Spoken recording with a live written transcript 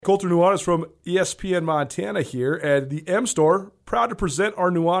Colter Nuanez from ESPN Montana here, and the M Store, proud to present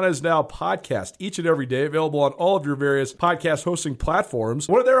our Nuanez Now podcast each and every day, available on all of your various podcast hosting platforms.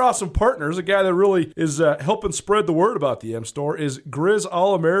 One of their awesome partners, a guy that really is helping spread the word about the M Store, is Grizz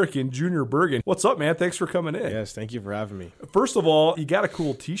All-American Junior Bergen. What's up, man? Thanks for coming in. Yes, thank you for having me. First of all, you got a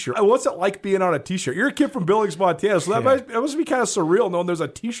cool t-shirt. What's it like being on a t-shirt? You're a kid from Billings, Montana, so that must be kind of surreal knowing there's a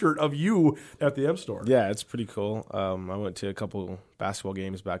t-shirt of you at the M Store. Yeah, it's pretty cool. I went to a couple basketball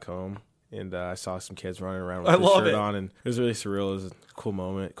games back home, and I saw some kids running around with the shirt on, and it was really surreal. It was a cool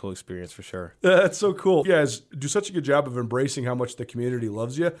moment, cool experience for sure. That's so cool. You guys do such a good job of embracing how much the community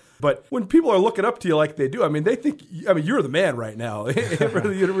loves you. But when people are looking up to you like they do, they think, you're the man right now for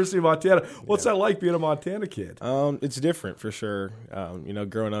the University of Montana. What's that like being a Montana kid? It's different for sure.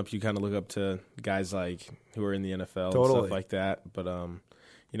 Growing up, you kind of look up to guys like who are in the NFL and stuff like that. But,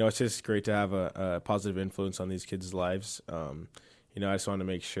 it's just great to have a positive influence on these kids' lives. I just want to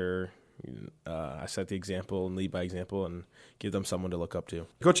make sure I set the example and lead by example and give them someone to look up to.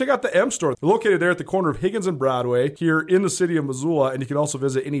 Go check out the M Store. They're located there at the corner of Higgins and Broadway here in the city of Missoula, and you can also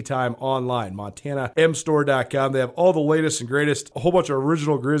visit anytime online, montanamstore.com. They have all the latest and greatest, a whole bunch of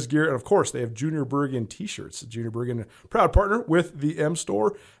original Grizz gear, and of course, they have Junior Bergen t-shirts. Junior Bergen, proud partner with the M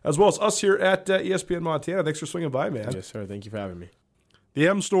Store, as well as us here at ESPN Montana. Thanks for swinging by, man. Yes, sir. Thank you for having me. The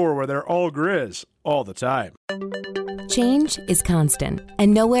M Store, where they're all Grizz all the time. Change is constant,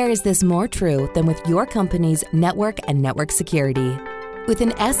 and nowhere is this more true than with your company's network and network security. With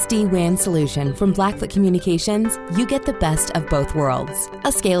an SD-WAN solution from Blackfoot Communications, you get the best of both worlds. A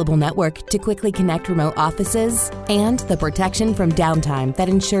scalable network to quickly connect remote offices, and the protection from downtime that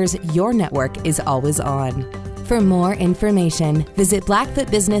ensures your network is always on. For more information, visit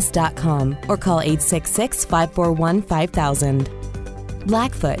blackfootbusiness.com or call 866-541-5000.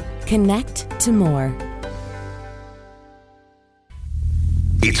 Blackfoot. Connect to more.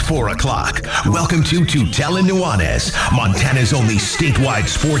 It's 4 o'clock. Welcome to Tutel and Nuanez, Montana's only statewide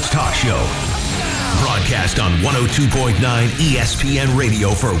sports talk show. Broadcast on 102.9 ESPN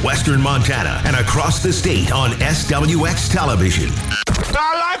Radio for Western Montana and across the state on SWX Television.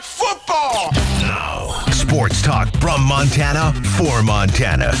 I like football! Now, sports talk from Montana for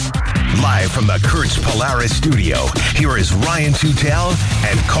Montana. Live from the Kurtz Polaris studio, here is Ryan Tutel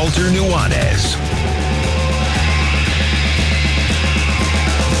and Colter Nuanez.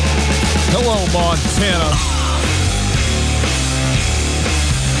 Hello, Montana.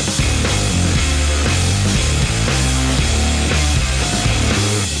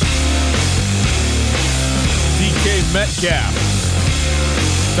 DK Metcalf,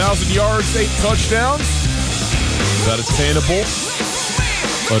 1,000 yards, 8 touchdowns. Is that attainable?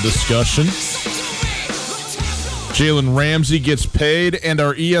 A discussion. Jalen Ramsey gets paid, and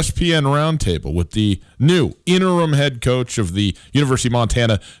our ESPN roundtable with the new interim head coach of the University of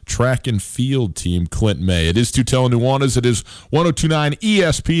Montana track and field team, Clint May. It is Tutel and Nuanez. It is 102.9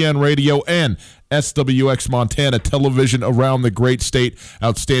 ESPN Radio and SWX Montana television around the great state.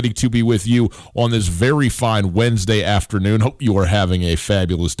 Outstanding to be with you on this very fine Wednesday afternoon. Hope you are having a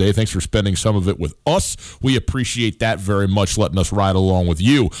fabulous day. Thanks for spending some of it with us. We appreciate that very much, letting us ride along with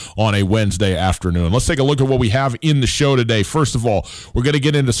you on a Wednesday afternoon. Let's take a look at what we have in the show today. First of all, we're going to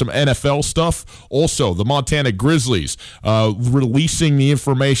get into some NFL stuff. Also, the Montana Grizzlies releasing the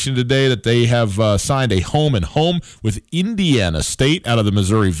information today that they have signed a home-and-home with Indiana State out of the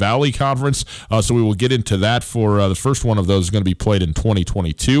Missouri Valley Conference. So we will get into that for the first one of those is going to be played in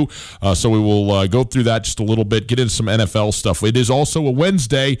 2022. So we will go through that just a little bit, get into some NFL stuff. It is also a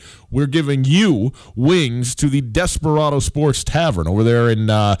Wednesday. We're giving you wings to the Desperado Sports Tavern over there on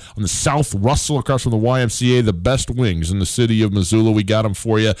the South Russell across from the YMCA, the best wings in the city of Missoula. We got them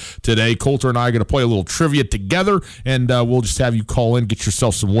for you today. Colter and I are going to play a little trivia together, and we'll just have you call in, get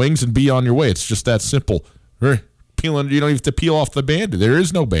yourself some wings, and be on your way. It's just that simple. You don't have to peel off the Band-Aid. There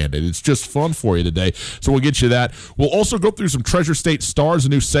is no Band-Aid. It's just fun for you today. So we'll get you that. We'll also go through some Treasure State Stars, a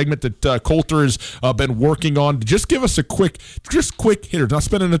new segment that Colter has been working on. Just give us a quick hitter. Not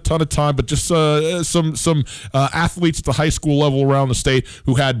spending a ton of time, but just some athletes at the high school level around the state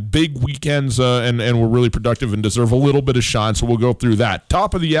who had big weekends and were really productive and deserve a little bit of shine. So we'll go through that.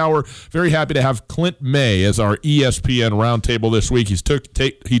 Top of the hour, very happy to have Clint May as our ESPN roundtable this week. He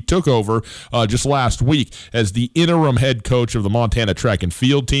took over just last week as the interim interim head coach of the Montana track and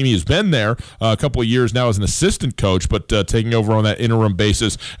field team. He has been there a couple of years now as an assistant coach, but taking over on that interim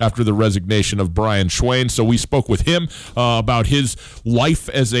basis after the resignation of Brian Schwein. So we spoke with him about his life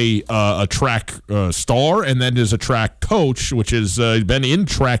as a track star and then as a track coach, which has been in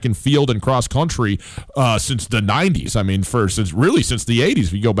track and field and cross country since the 90s. I mean, since the 80s.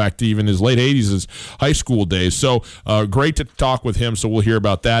 If you go back to even his late 80s, his high school days. So great to talk with him. So we'll hear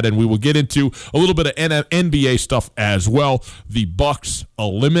about that, and we will get into a little bit of NBA stuff as well. The Bucks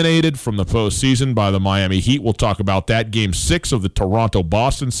eliminated from the postseason by the Miami Heat. We'll talk about that. Game 6 of the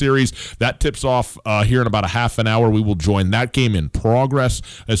Toronto-Boston series. That tips off here in about a half an hour. We will join that game in progress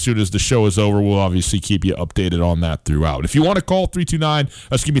as soon as the show is over. We'll obviously keep you updated on that throughout. If you want to call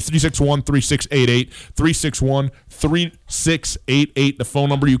 361-3688, 361-3688, the phone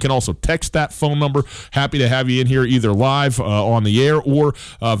number. You can also text that phone number. Happy to have you in here either live on the air or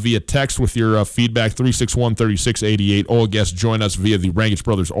via text with your feedback, 361-3688. All guests join us via the Rangitsch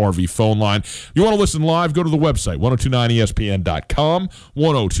Brothers RV phone line. If you want to listen live, go to the website, 1029ESPN.com,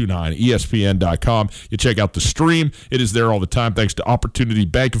 1029ESPN.com. You check out the stream. It is there all the time thanks to Opportunity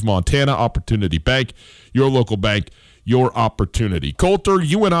Bank of Montana. Opportunity Bank, your local bank, your opportunity. Colter,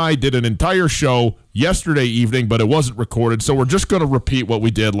 you and I did an entire show yesterday evening, but it wasn't recorded, so we're just going to repeat what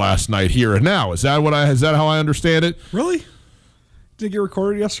we did last night here and now. Is that how I understand it? Really? Did it get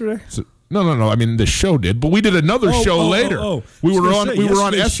recorded yesterday? No. I mean, the show did, but we did another show later. We were on.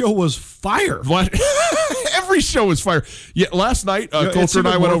 The show was fire. Every show is fire. Yeah, last night, Colter and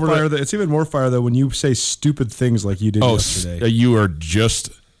I went over fire. It's even more fire though when you say stupid things like you did yesterday. You are just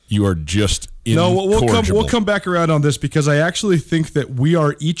incorrigible. We'll come back around on this because I actually think that we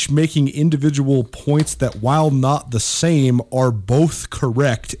are each making individual points that, while not the same, are both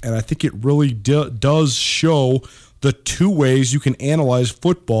correct, and I think it really does show the two ways you can analyze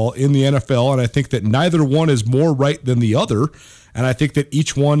football in the NFL, and I think that neither one is more right than the other, and I think that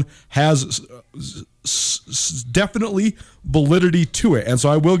each one has definitely validity to it, and so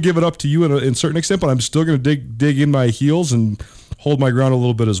I will give it up to you in a certain extent, but I'm still going to dig in my heels and hold my ground a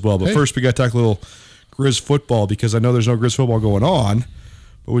little bit as well. But first, we got to talk a little Grizz football because I know there's no Grizz football going on,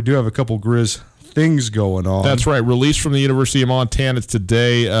 but we do have a couple Grizz things going on. That's right. Released from the University of Montana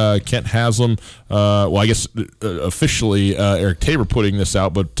today. Kent Haslam, officially Eric Tabor putting this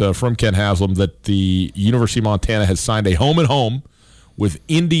out, but from Kent Haslam that the University of Montana has signed a home-and-home with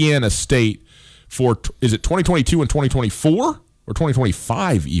Indiana State for, is it 2022 and 2024? Or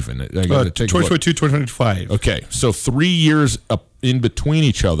 2025 even. 2022, 2025. Okay, so 3 years up in between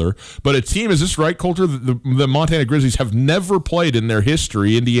each other. But a team, is this right, Colter? The Montana Grizzlies have never played in their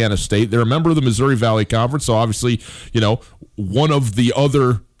history Indiana State. They're a member of the Missouri Valley Conference, so obviously, one of the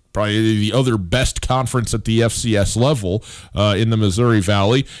other, probably the other best conference at the FCS level in the Missouri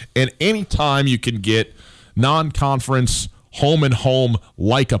Valley. And anytime you can get non-conference home and home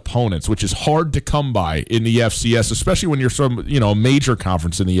like opponents, which is hard to come by in the FCS, especially when you're from a major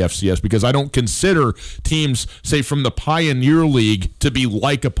conference in the FCS, because I don't consider teams, say, from the Pioneer League to be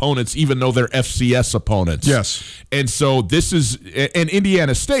like opponents, even though they're FCS opponents. Yes. And so this is, and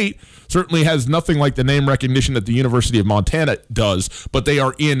Indiana State certainly has nothing like the name recognition that the University of Montana does, but they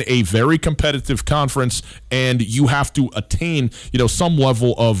are in a very competitive conference, and you have to attain, some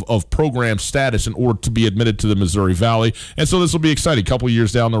level of program status in order to be admitted to the Missouri Valley. And so this will be exciting, a couple of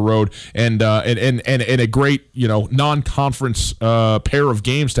years down the road, and a great, non-conference pair of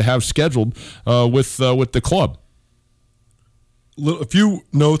games to have scheduled with the club. A few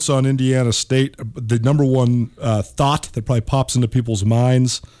notes on Indiana State. The number one thought that probably pops into people's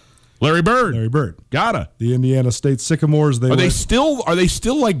minds: Larry Bird. Gotta. The Indiana State Sycamores. Are they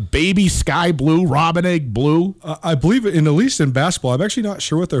still like baby sky blue, robin egg blue? I believe at least in basketball. I'm actually not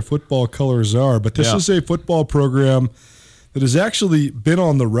sure what their football colors are, but this is a football program that has actually been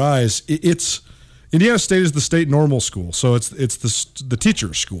on the rise. It's Indiana State is the state normal school, so it's the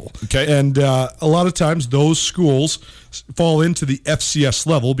teacher's school. Okay. And a lot of times those schools fall into the FCS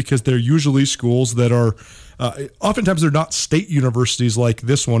level because they're usually schools that are oftentimes they're not state universities like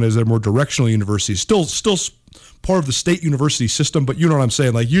this one is. They're more directional universities. Still part of the state university system, but you know what I'm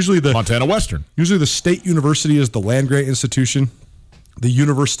saying. Like usually the Montana Western. Usually the state university is the land-grant institution. The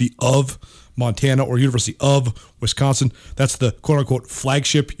University of Montana or University of Wisconsin, that's the quote-unquote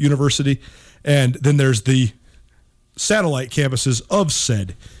flagship university. And then there's the satellite campuses of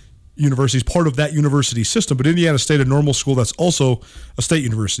said universities, part of that university system. But Indiana State, a normal school, that's also a state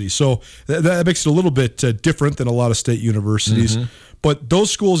university. So that makes it a little bit different than a lot of state universities. Mm-hmm. But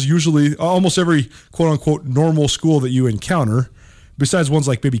those schools usually, almost every quote-unquote normal school that you encounter, besides ones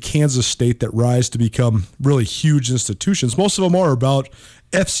like maybe Kansas State that rise to become really huge institutions, most of them are about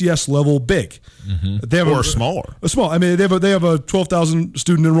FCS level big. They have smaller. Small. I mean, they have a 12,000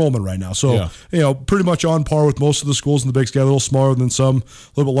 student enrollment right now. So, pretty much on par with most of the schools in the Big Sky, a little smaller than some, a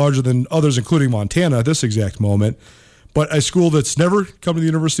little bit larger than others, including Montana at this exact moment. But a school that's never come to the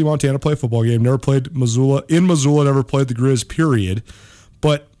University of Montana to play a football game, never played Missoula, never played the Grizz, period.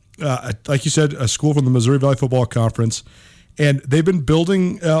 But like you said, a school from the Missouri Valley Football Conference, and they've been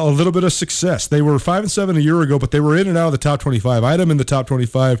building a little bit of success. They were 5-7 a year ago, but they were in and out of the top 25. I had them in the top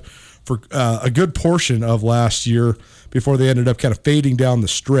 25 for a good portion of last year before they ended up kind of fading down the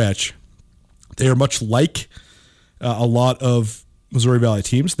stretch. They are much like a lot of Missouri Valley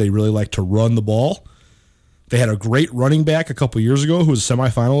teams. They really like to run the ball. They had a great running back a couple years ago who was a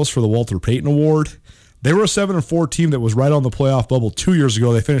semifinalist for the Walter Payton Award. They were a 7-4 team that was right on the playoff bubble 2 years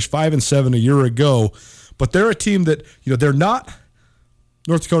ago. They finished 5-7 a year ago. But they're a team that, they're not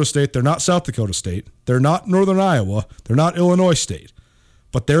North Dakota State. They're not South Dakota State. They're not Northern Iowa. They're not Illinois State.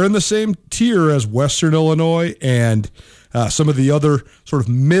 But they're in the same tier as Western Illinois and some of the other sort of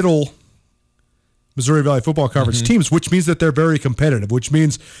middle Missouri Valley Football Conference teams, which means that they're very competitive, which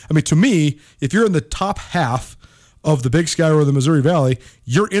means, to me, if you're in the top half of the Big Sky or the Missouri Valley,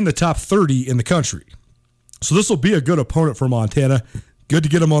 you're in the top 30 in the country. So this will be a good opponent for Montana. Good to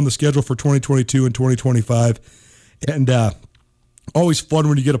get them on the schedule for 2022 and 2025. And always fun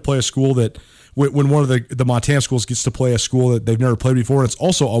when you get to play a school that, when one of the Montana schools gets to play a school that they've never played before. And it's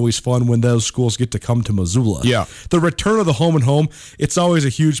also always fun when those schools get to come to Missoula. Yeah. The return of the home and home, it's always a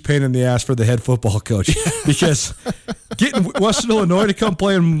huge pain in the ass for the head football coach because getting Western Illinois to come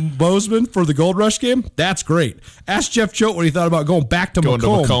play in Bozeman for the Gold Rush game, that's great. Ask Jeff Choate what he thought about going back to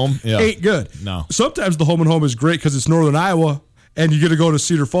Macomb. Ain't good. No. Sometimes the home and home is great because it's Northern Iowa, and you get to go to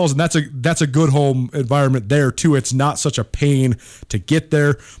Cedar Falls, and that's a good home environment there too. It's not such a pain to get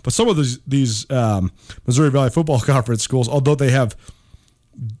there. But some of these Missouri Valley Football Conference schools, although they have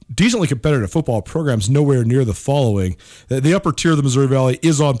decently competitive football programs, nowhere near the following. The upper tier of the Missouri Valley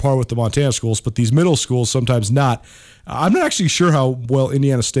is on par with the Montana schools, but these middle schools sometimes not. I'm not actually sure how well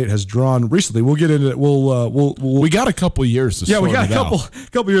Indiana State has drawn recently. We'll get into it. We got a couple years to sort it out. Yeah, we got a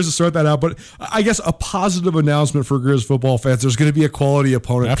couple years to sort that out. But I guess a positive announcement for Grizz football fans. There's going to be a quality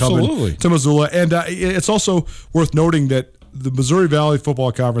opponent coming to Missoula. And it's also worth noting that the Missouri Valley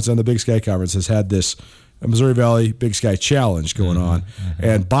Football Conference and the Big Sky Conference has had this Missouri Valley Big Sky Challenge going on.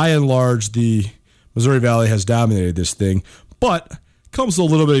 And by and large, the Missouri Valley has dominated this thing. But comes a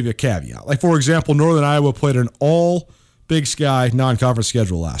little bit of a caveat. Like, for example, Northern Iowa played an all Big Sky non-conference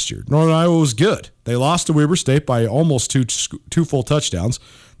schedule last year. Northern Iowa was good. They lost to Weber State by almost two full touchdowns.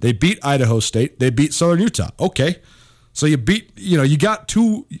 They beat Idaho State. They beat Southern Utah. Okay. So you got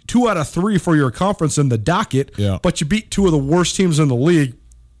two out of three for your conference in the docket, but you beat two of the worst teams in the league.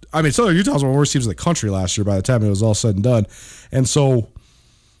 Southern Utah was one of the worst teams in the country last year by the time it was all said and done. And so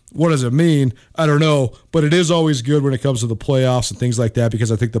what does it mean? I don't know, but it is always good when it comes to the playoffs and things like that, because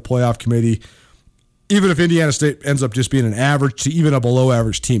I think the playoff committee, even if Indiana State ends up just being an average to even a below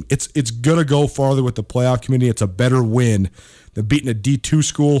average team, it's going to go farther with the playoff committee. It's a better win than beating a D2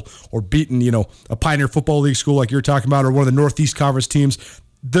 school or beating, a Pioneer Football League school like you're talking about, or one of the Northeast Conference teams.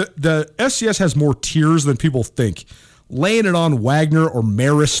 The FCS has more tiers than people think. Laying it on Wagner or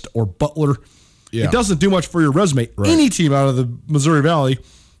Marist or Butler, it doesn't do much for your resume. Right. Any team out of the Missouri Valley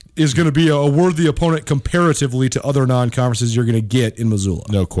is going to be a worthy opponent comparatively to other non-conferences you're going to get in Missoula.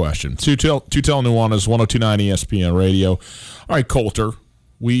 No question. Tutel Nuanez, 102.9 ESPN Radio. All right, Coulter,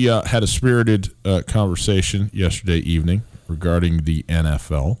 we had a spirited conversation yesterday evening regarding the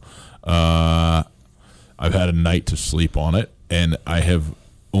NFL. I've had a night to sleep on it, and I have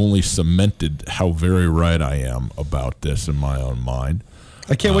only cemented how very right I am about this in my own mind.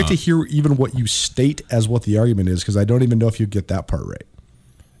 I can't wait to hear even what you state as what the argument is, because I don't even know if you get that part right.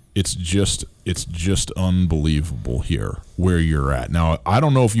 It's just unbelievable here where you're at. Now, I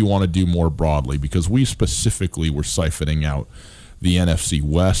don't know if you want to do more broadly, because we specifically were siphoning out the NFC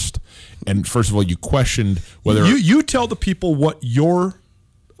West. And first of all, you questioned whether... You tell the people what your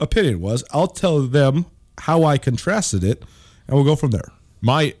opinion was. I'll tell them how I contrasted it, and we'll go from there.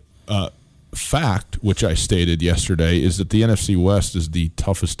 My fact, which I stated yesterday, is that the NFC West is the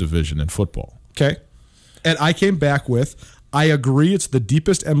toughest division in football. Okay. And I came back with, I agree it's the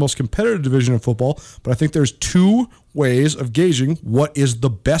deepest and most competitive division in football, but I think there's two ways of gauging what is the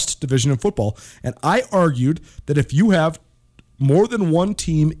best division in football. And I argued that if you have more than one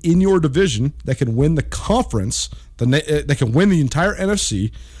team in your division that can win the conference, that can win the entire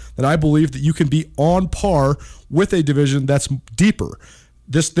NFC, then I believe that you can be on par with a division that's deeper.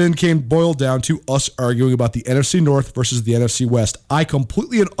 This then boiled down to us arguing about the NFC North versus the NFC West. I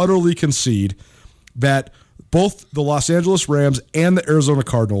completely and utterly concede that both the Los Angeles Rams and the Arizona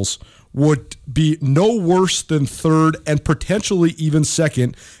Cardinals would be no worse than third and potentially even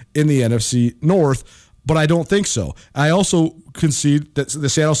second in the NFC North, but I don't think so. I also concede that the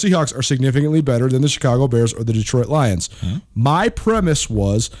Seattle Seahawks are significantly better than the Chicago Bears or the Detroit Lions. My premise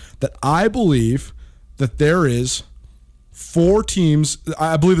was that I believe that there is 4 teams.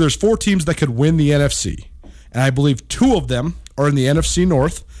 I believe there's 4 teams that could win the NFC, and I believe 2 of them are in the NFC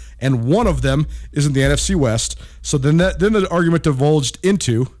North, and 1 of them is in the NFC West. So then the argument divulged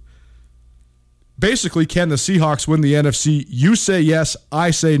into, basically, can the Seahawks win the NFC? You say yes,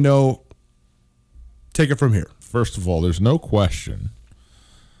 I say no. Take it from here. First of all, there's no question.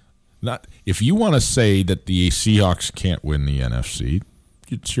 If you want to say that the Seahawks can't win the NFC,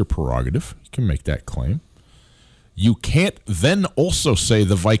 it's your prerogative. You can make that claim. You can't then also say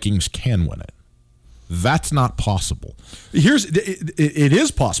the Vikings can win it. That's not possible. It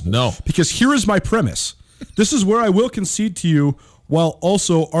is possible. No. Because here is my premise. This is where I will concede to you while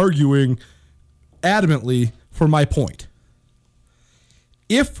also arguing adamantly for my point.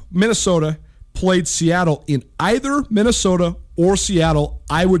 If Minnesota played Seattle in either Minnesota or Seattle,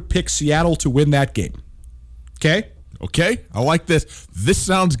 I would pick Seattle to win that game. Okay? Okay, I like this. This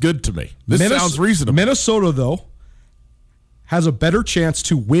sounds good to me. This sounds reasonable. Minnesota, though, has a better chance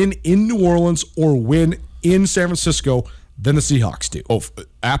to win in New Orleans or win in San Francisco than the Seahawks do. Oh,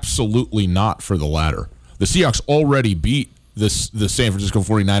 absolutely not for the latter. The Seahawks already beat the San Francisco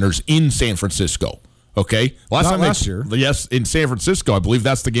 49ers in San Francisco. Okay? Last year. Yes, in San Francisco. I believe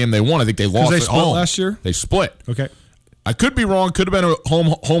that's the game they won. I think they lost at home. Last year? They split. Okay. I could be wrong. Could have been a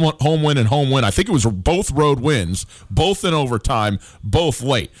home win and home win. I think it was both road wins, both in overtime, both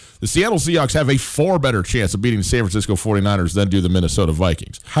late. The Seattle Seahawks have a far better chance of beating the San Francisco 49ers than do the Minnesota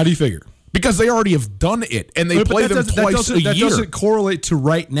Vikings. How do you figure? Because they already have done it, and they play them twice a year. That doesn't correlate to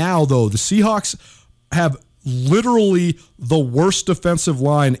right now, though. The Seahawks have literally the worst defensive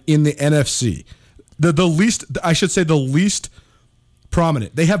line in the NFC. The least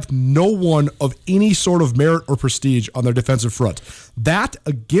prominent. They have no one of any sort of merit or prestige on their defensive front. That,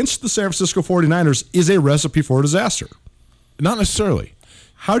 against the San Francisco 49ers, is a recipe for disaster. Not necessarily.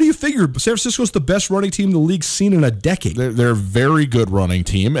 How do you figure San Francisco's the best running team the league's seen in a decade? They're a very good running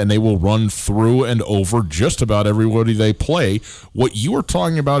team, and they will run through and over just about everybody they play. What you are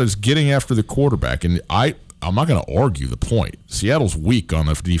talking about is getting after the quarterback, and I'm not going to argue the point. Seattle's weak on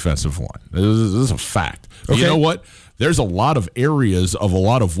the defensive line. This is a fact. But okay. You know what? There's a lot of areas of a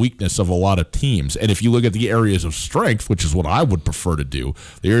lot of weakness of a lot of teams. And if you look at the areas of strength, which is what I would prefer to do,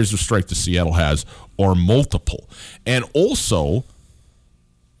 the areas of strength that Seattle has are multiple. And also,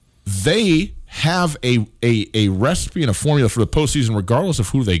 they have a recipe and a formula for the postseason, regardless of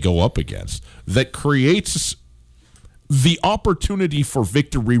who they go up against, that creates the opportunity for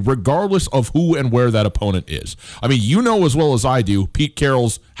victory regardless of who and where that opponent is. I mean, you know as well as I do, Pete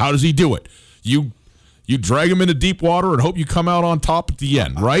Carroll's, how does he do it? You drag them into deep water and hope you come out on top at the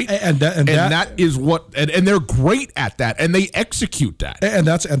end, right? And that is what, and they're great at that, and they execute that. And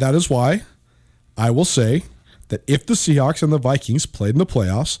that is why I will say that if the Seahawks and the Vikings played in the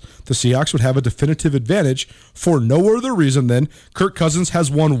playoffs, the Seahawks would have a definitive advantage for no other reason than Kirk Cousins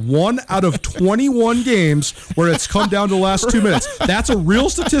has won 1 out of 21 games where it's come down to the last 2 minutes. That's a real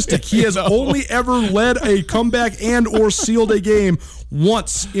statistic. He has only ever led a comeback and or sealed a game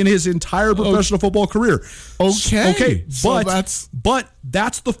once in his entire professional football career. Okay. But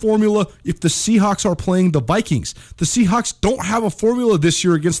that's the formula if the Seahawks are playing the Vikings. The Seahawks don't have a formula this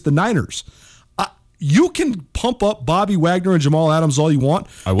year against the Niners. You can pump up Bobby Wagner and Jamal Adams all you want.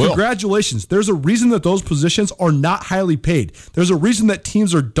 I will. Congratulations. There's a reason that those positions are not highly paid. There's a reason that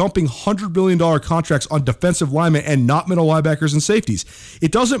teams are dumping $100 billion contracts on defensive linemen and not middle linebackers and safeties.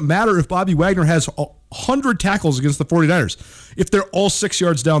 It doesn't matter if Bobby Wagner has 100 tackles against the 49ers if they're all 6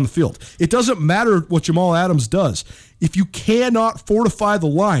 yards down the field. It doesn't matter what Jamal Adams does. If you cannot fortify the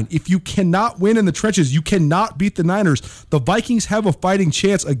line, if you cannot win in the trenches, you cannot beat the Niners. The Vikings have a fighting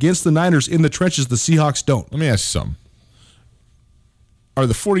chance against the Niners in the trenches. The Seahawks don't. Let me ask you something. Are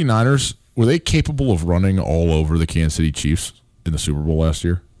the 49ers, were they capable of running all over the Kansas City Chiefs in the Super Bowl last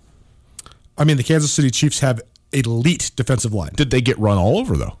year? I mean, the Kansas City Chiefs have elite defensive line. Did they get run all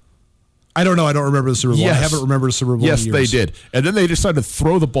over, though? I don't know. I don't remember the Super Bowl. Yes. I haven't remembered a Super Bowl in years. Yes, they did. And then they decided to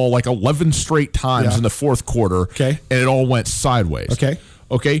throw the ball like 11 straight times in the fourth quarter, and it all went sideways.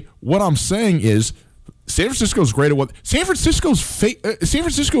 Okay. What I'm saying is San Francisco's great at what San Francisco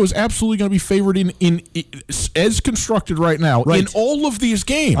is absolutely going to be favored in as constructed right now in all of these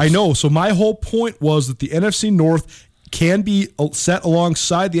games. I know. So my whole point was that the NFC North can be set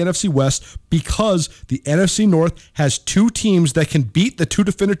alongside the NFC West because the NFC North has two teams that can beat the two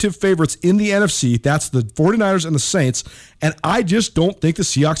definitive favorites in the NFC. That's the 49ers and the Saints, and I just don't think the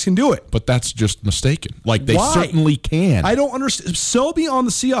Seahawks can do it. But that's just mistaken. Like, they Why? certainly can. I don't understand. Sell me on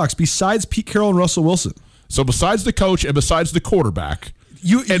the Seahawks besides Pete Carroll and Russell Wilson. So besides the coach and besides the quarterback,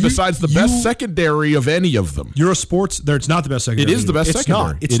 besides the best secondary of any of them. You're a sports. It's not the best secondary. It is the best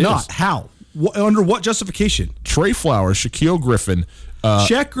secondary. It's not. How? Under what justification? Trey Flowers, Shaquille Griffin.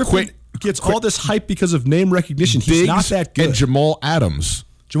 Shaq Griffin gets all this hype because of name recognition. He's not that good. And Jamal Adams.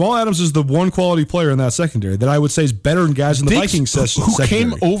 Jamal Adams is the one quality player in that secondary that I would say is better than guys in the Vikings who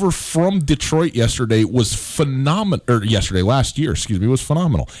came over from Detroit yesterday was phenomenal. Or last year, was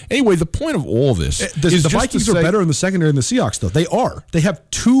phenomenal. Anyway, the point of all this is the Vikings are better in the secondary than the Seahawks, though. They are. They have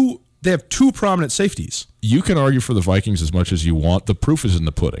two prominent safeties. You can argue for the Vikings as much as you want. The proof is in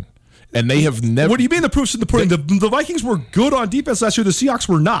the pudding. And they have never. What do you mean the proof's in the pudding? The Vikings were good on defense last year. The Seahawks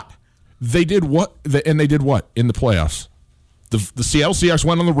were not. They did what? And they did what in the playoffs? The Seattle Seahawks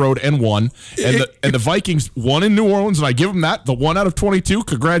went on the road and won, and the Vikings won in New Orleans, and I give them that. The 1 out of 22.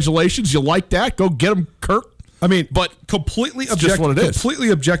 Congratulations. You like that? Go get them, Kirk. I mean, but completely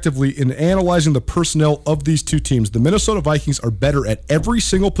objectively, in analyzing the personnel of these two teams, the Minnesota Vikings are better at every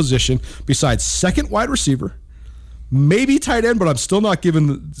single position besides second wide receiver. Maybe tight end, but I'm still not giving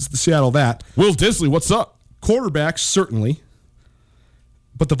the Seattle that. Will Disley, what's up? Quarterback, certainly.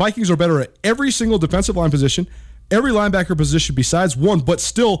 But the Vikings are better at every single defensive line position, every linebacker position besides one, but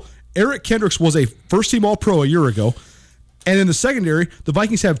still, Eric Kendricks was a first-team All-Pro a year ago. And in the secondary, the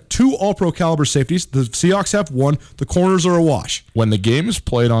Vikings have 2 All-Pro caliber safeties. The Seahawks have 1. The corners are a wash. When the game is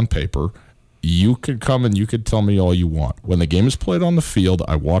played on paper, you can come and you can tell me all you want. When the game is played on the field,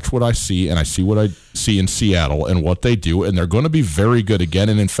 I watch what I see, and I see what I see in Seattle and what they do, and they're going to be very good again,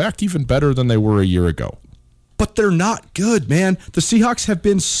 and in fact, even better than they were a year ago. But they're not good, man. The Seahawks have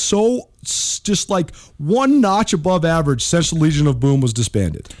been so just like one notch above average since the Legion of Boom was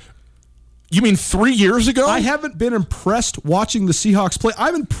disbanded. You mean 3 years ago? I haven't been impressed watching the Seahawks play.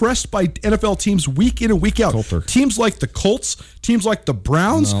 I'm impressed by NFL teams week in and week out. Coulter. Teams like the Colts, teams like the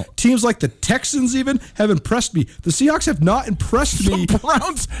Browns, teams like the Texans even have impressed me. The Seahawks have not impressed me. The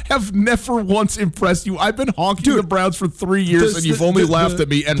Browns have never once impressed you. I've been honking the Browns for 3 years, and you've only laughed at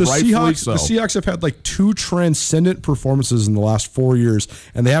me, and rightfully so. The Seahawks have had like 2 transcendent performances in the last 4 years,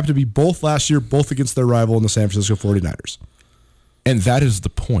 and they happen to be both last year, both against their rival in the San Francisco 49ers. And that is the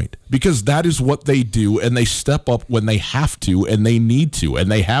point, because that is what they do, and they step up when they have to, and they need to,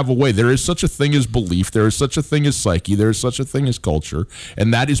 and they have a way. There is such a thing as belief. There is such a thing as psyche. There is such a thing as culture,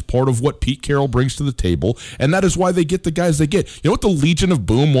 and that is part of what Pete Carroll brings to the table, and that is why they get the guys they get. You know what the Legion of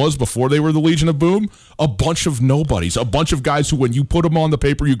Boom was before they were the Legion of Boom? A bunch of nobodies, a bunch of guys who, when you put them on the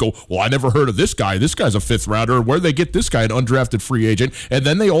paper, you go, well, I never heard of this guy. This guy's a 5th rounder. Where'd they get this guy, an undrafted free agent? And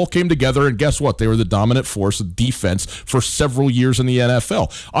then they all came together, and guess what? They were the dominant force of defense for several years in the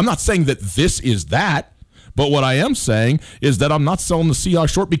NFL. I'm not saying that this is that, but what I am saying is that I'm not selling the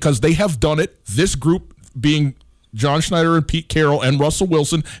Seahawks short because they have done it. This group being John Schneider and Pete Carroll and Russell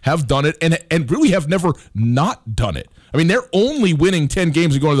Wilson have done it and really have never not done it. I mean, they're only winning 10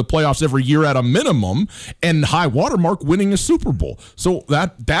 games and going to the playoffs every year at a minimum, and high watermark winning a Super Bowl. So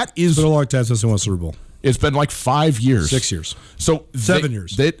that is... It's been a long time since they won a Super Bowl. It's been like 5 years. 6 years. So 7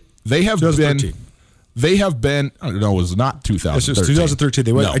 years. They have 2013. They have been, I don't know, it was not 2013. It's 2013.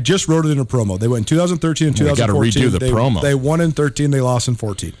 They went. No. I just wrote it in a promo. They went in 2013 and 2014. Got to redo the promo. They won in 13. They lost in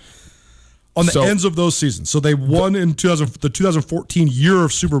 14. On the ends of those seasons. So they won in the 2014 year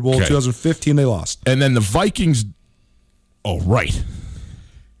of Super Bowl. Okay. 2015 they lost. And then the Vikings, right.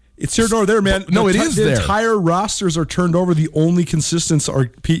 It's here nor there, man. No, it is there. The entire rosters are turned over. The only consistents are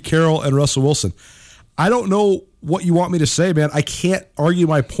Pete Carroll and Russell Wilson. I don't know what you want me to say, man. I can't argue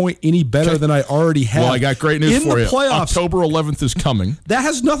my point any better than I already have. Well, I got great news for you. Playoffs, October 11th is coming. That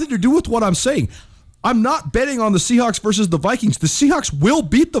has nothing to do with what I'm saying. I'm not betting on the Seahawks versus the Vikings. The Seahawks will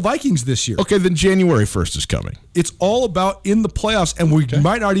beat the Vikings this year. Okay, then January 1st is coming. It's all about in the playoffs, and we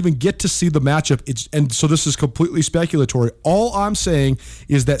might not even get to see the matchup. And so this is completely speculatory. All I'm saying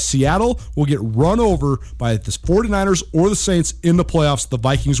is that Seattle will get run over by the 49ers or the Saints in the playoffs. The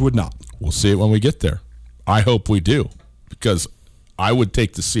Vikings would not. We'll see it when we get there. I hope we do, because I would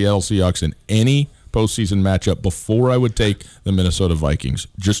take the Seattle Seahawks in any postseason matchup before I would take the Minnesota Vikings,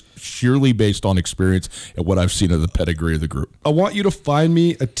 just sheerly based on experience and what I've seen of the pedigree of the group. I want you to find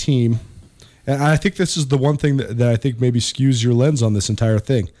me a team, and I think this is the one thing that I think maybe skews your lens on this entire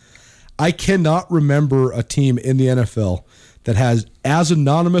thing. I cannot remember a team in the NFL that has as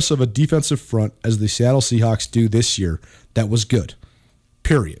anonymous of a defensive front as the Seattle Seahawks do this year that was good,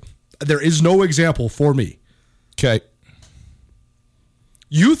 period. There is no example for me. Okay.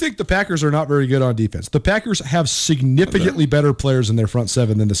 You think the Packers are not very good on defense. The Packers have significantly better players in their front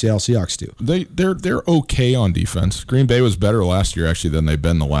seven than the Seattle Seahawks do. They're okay on defense. Green Bay was better last year, actually, than they've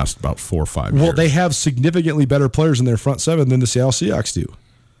been the last about 4 or 5 years. Well, they have significantly better players in their front seven than the Seattle Seahawks do.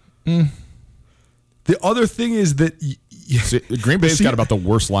 The other thing is that Green Bay's got about the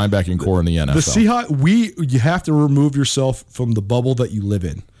worst linebacking core in the NFL. The Seahawks, you have to remove yourself from the bubble that you live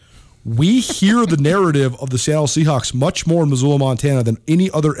in. We hear the narrative of the Seattle Seahawks much more in Missoula, Montana than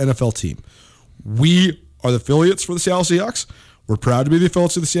any other NFL team. We are the affiliates for the Seattle Seahawks. We're proud to be the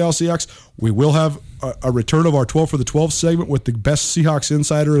affiliates of the Seattle Seahawks. We will have a return of our 12 for the 12 segment with the best Seahawks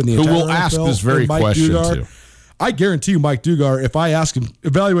insider in the entire NFL. Who will ask this very question, too. I guarantee you, Mike Dugar, if I ask him,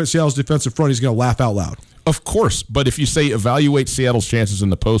 evaluate Seattle's defensive front, he's going to laugh out loud. Of course, but if you say evaluate Seattle's chances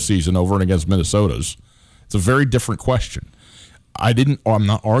in the postseason over and against Minnesota's, it's a very different question. I'm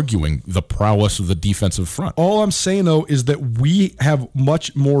not arguing the prowess of the defensive front. All I'm saying, though, is that we have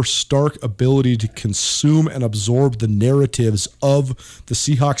much more stark ability to consume and absorb the narratives of the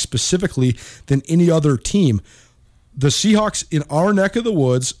Seahawks specifically than any other team. The Seahawks in our neck of the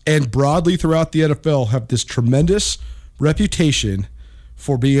woods and broadly throughout the NFL have this tremendous reputation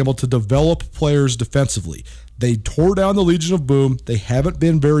for being able to develop players defensively. They tore down the Legion of Boom. They haven't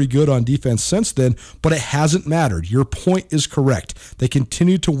been very good on defense since then, but it hasn't mattered. Your point is correct. They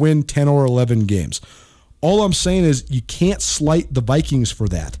continue to win 10 or 11 games. All I'm saying is you can't slight the Vikings for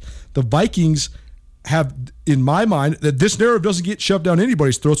that. The Vikings have, in my mind, that this narrative doesn't get shoved down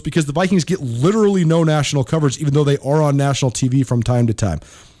anybody's throats because the Vikings get literally no national coverage, even though they are on national TV from time to time.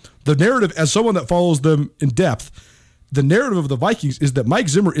 The narrative, as someone that follows them in depth, the narrative of the Vikings is that Mike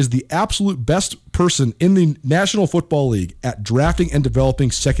Zimmer is the absolute best person in the National Football League at drafting and developing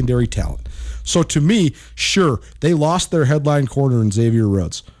secondary talent. So to me, sure, they lost their headline corner in Xavier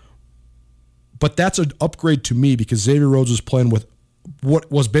Rhodes. But that's an upgrade to me because Xavier Rhodes was playing with what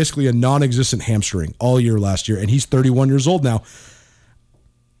was basically a non-existent hamstring all year last year, and he's 31 years old now.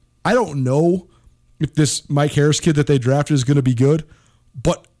 I don't know if this Mike Harris kid that they drafted is going to be good,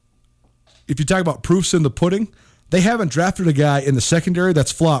 but if you talk about proofs in the pudding, they haven't drafted a guy in the secondary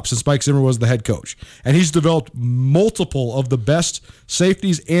that's flopped since Mike Zimmer was the head coach. And he's developed multiple of the best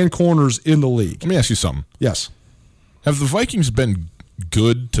safeties and corners in the league. Let me ask you something. Yes. Have the Vikings been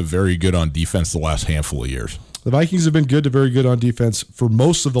good to very good on defense the last handful of years? The Vikings have been good to very good on defense for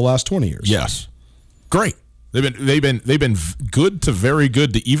most of the last 20 years. Yes. Great. They've been good to very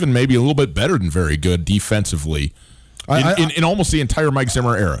good to even maybe a little bit better than very good defensively in almost the entire Mike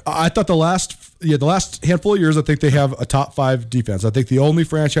Zimmer era. I thought the last handful of years, I think they have a top 5 defense. I think the only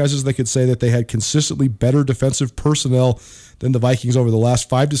franchises that could say that they had consistently better defensive personnel than the Vikings over the last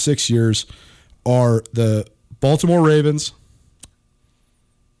 5 to 6 years are the Baltimore Ravens.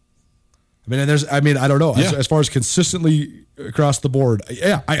 I don't know. Yeah. As far as consistently across the board,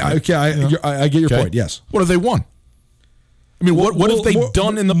 I get your point. Yes. What have they won? I mean, what have they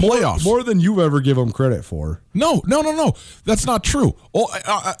done in the playoffs? More than you've ever given them credit for. No. That's not true.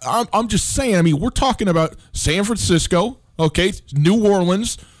 I'm just saying. I mean, we're talking about San Francisco, okay, New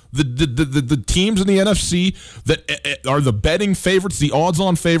Orleans, the teams in the NFC that are the betting favorites, the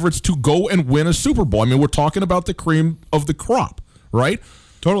odds-on favorites to go and win a Super Bowl. I mean, we're talking about the cream of the crop, right?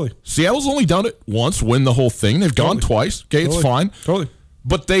 Totally. Seattle's only done it once, win the whole thing. They've gone twice. Okay, it's fine. Totally.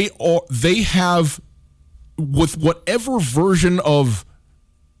 But they have, with whatever version of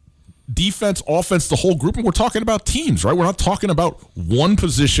defense, offense, the whole group, and we're talking about teams, right? We're not talking about one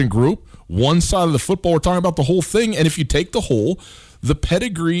position group, one side of the football. We're talking about the whole thing. And if you take the whole, the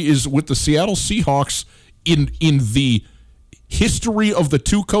pedigree is with the Seattle Seahawks in the history of the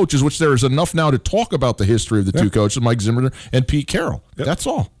two coaches, which there is enough now to talk about the history of the two coaches, Mike Zimmer and Pete Carroll. Yep. That's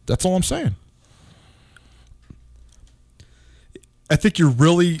all. That's all I'm saying. I think you're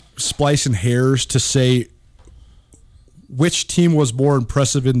really splicing hairs to say which team was more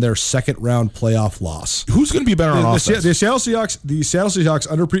impressive in their second-round playoff loss. Who's going to be better on offense? The Seattle Seahawks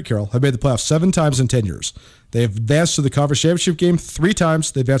under Pete Carroll have made the playoffs 7 times in 10 years. They've advanced to the conference championship game 3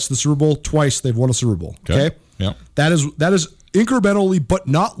 times. They've advanced to the Super Bowl twice. They've won a Super Bowl. Okay? Yeah. That is incrementally, but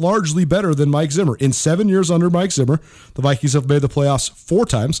not largely better than Mike Zimmer. In 7 years under Mike Zimmer, the Vikings have made the playoffs 4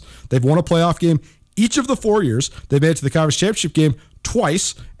 times. They've won a playoff game each of the 4 years. They've made it to the conference championship game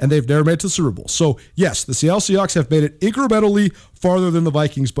twice, and they've never made it to the Super Bowl. So, yes, the Seattle Seahawks have made it incrementally farther than the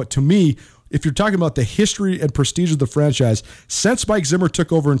Vikings, but to me, if you're talking about the history and prestige of the franchise, since Mike Zimmer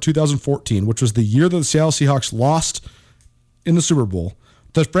took over in 2014, which was the year that the Seattle Seahawks lost in the Super Bowl,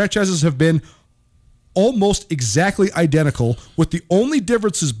 the franchises have been almost exactly identical, with the only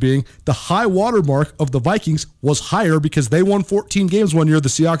differences being the high water mark of the Vikings was higher because they won 14 games one year. The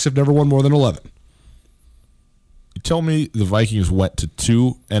Seahawks have never won more than 11. Tell me the Vikings went to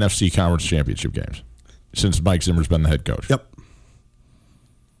 2 NFC Conference Championship games since Mike Zimmer's been the head coach. Yep.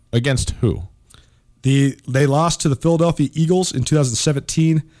 Against who? They lost to the Philadelphia Eagles in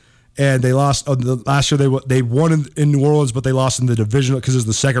 2017, and they lost last year. They won in New Orleans, but they lost in the division because it was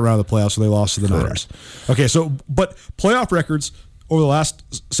the second round of the playoffs, so they lost to the Niners. Okay, so but playoff records over the last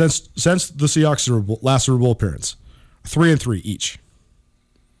since the Seahawks' last Super Bowl appearance, 3-3 each.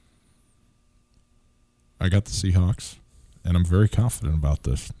 I got the Seahawks, and I'm very confident about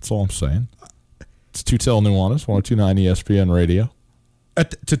this. That's all I'm saying. It's Tutel Nuanez, 102.9 ESPN Radio.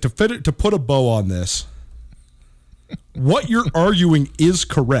 To put a bow on this, what you're arguing is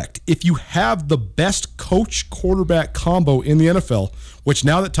correct. If you have the best coach-quarterback combo in the NFL, which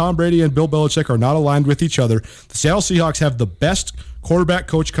now that Tom Brady and Bill Belichick are not aligned with each other, the Seattle Seahawks have the best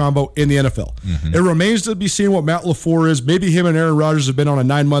quarterback-coach combo in the NFL. Mm-hmm. It remains to be seen what Matt LaFleur is. Maybe him and Aaron Rodgers have been on a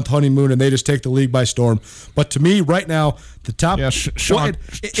 9-month honeymoon and they just take the league by storm. But to me, right now, the top... Yeah, Sean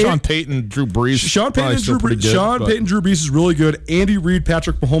Payton, Drew Brees. Sean Payton, Drew Brees is really good. Andy Reid,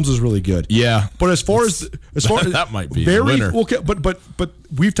 Patrick Mahomes is really good. Yeah. But as far as that might be very winner. Okay, but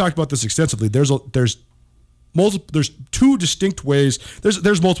we've talked about this extensively. There's two distinct ways.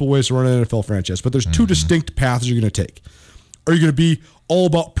 There's multiple ways to run an NFL franchise, but there's two distinct paths you're going to take. Are you going to be all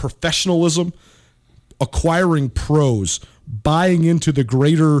about professionalism, acquiring pros, buying into the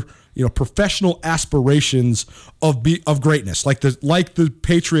greater, professional aspirations of greatness, like the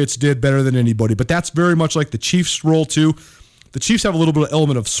Patriots did better than anybody? But that's very much like the Chiefs' role too. The Chiefs have a little bit of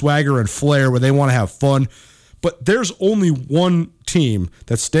element of swagger and flair where they want to have fun. But there's only one team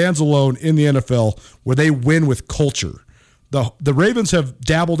that stands alone in the NFL where they win with culture. The Ravens have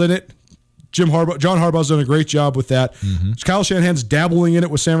dabbled in it. John Harbaugh's done a great job with that. Mm-hmm. Kyle Shanahan's dabbling in it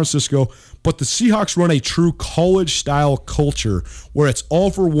with San Francisco. But the Seahawks run a true college-style culture where it's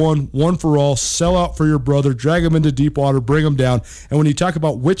all for one for all, sell out for your brother, drag him into deep water, bring him down. And when you talk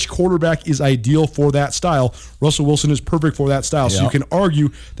about which quarterback is ideal for that style, Russell Wilson is perfect for that style. Yep. So you can argue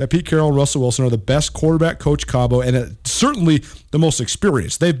that Pete Carroll and Russell Wilson are the best quarterback-coach combo and certainly the most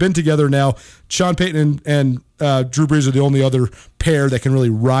experienced. They've been together now. Sean Payton and Drew Brees are the only other pair that can really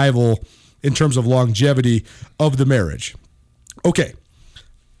rival in terms of longevity of the marriage. Okay,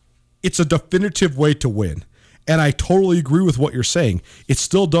 it's a definitive way to win, and I totally agree with what you're saying. It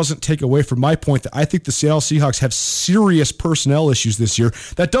still doesn't take away from my point that I think the Seattle Seahawks have serious personnel issues this year.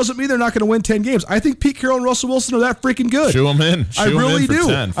 That doesn't mean they're not going to win 10 games. I think Pete Carroll and Russell Wilson are that freaking good. Shoe them in. I really do.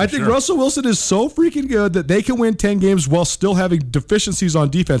 I think Russell Wilson is so freaking good that they can win 10 games while still having deficiencies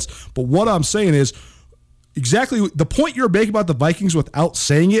on defense. But what I'm saying is, exactly the point you're making about the Vikings without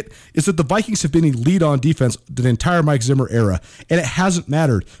saying it is that the Vikings have been elite on defense the entire Mike Zimmer era, and it hasn't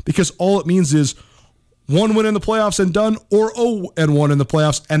mattered because all it means is 1 win in the playoffs and done, or 0-1 in the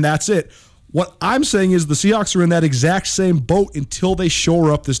playoffs, and that's it. What I'm saying is the Seahawks are in that exact same boat until they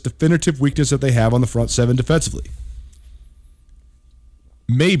shore up this definitive weakness that they have on the front seven defensively.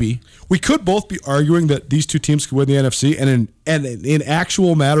 Maybe. We could both be arguing that these two teams could win the NFC, and in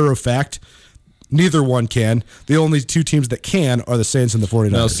actual matter of fact, neither one can. The only two teams that can are the Saints and the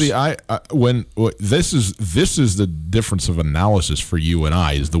 49ers. Now, see, this is the difference of analysis for you and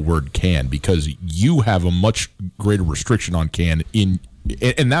I is the word "can," because you have a much greater restriction on "can"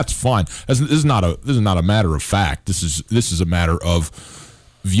 and that's fine. This is not a matter of fact. This is a matter of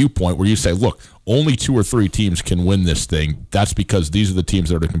viewpoint where you say, look, only 2 or 3 teams can win this thing. That's because these are the teams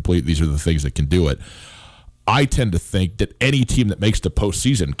that are complete. These are the things that can do it. I tend to think that any team that makes the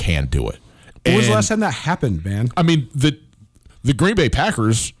postseason can do it. When was the last time that happened, man? I mean, the Green Bay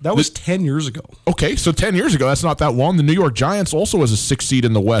Packers. That was 10 years ago. Okay, so 10 years ago, that's not that long. The New York Giants, also as a 6th seed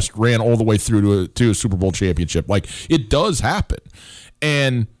in the West, ran all the way through to a Super Bowl championship. Like, it does happen.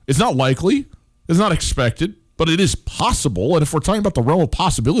 And it's not likely. It's not expected. But it is possible. And if we're talking about the realm of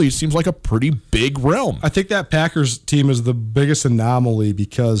possibility, it seems like a pretty big realm. I think that Packers team is the biggest anomaly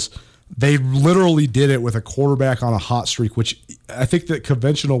because they literally did it with a quarterback on a hot streak, which I think that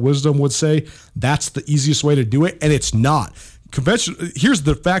conventional wisdom would say that's the easiest way to do it, and it's not. Here's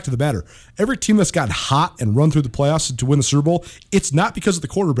the fact of the matter. Every team that's gotten hot and run through the playoffs to win the Super Bowl, it's not because of the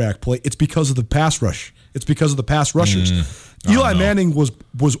quarterback play. It's because of the pass rush. It's because of the pass rushers. Eli Manning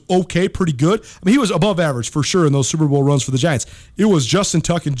was okay, pretty good. I mean, he was above average for sure in those Super Bowl runs for the Giants. It was Justin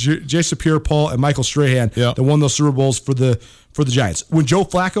Tuck and Jason Pierre-Paul and Michael Strahan that won those Super Bowls for the Giants. When Joe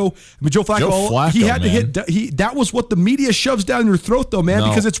Flacco, he had to hit. That was what the media shoves down your throat, though, man,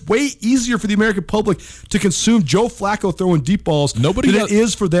 because it's way easier for the American public to consume Joe Flacco throwing deep balls than it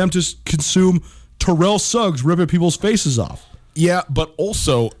is for them to consume Terrell Suggs ripping people's faces off. Yeah, but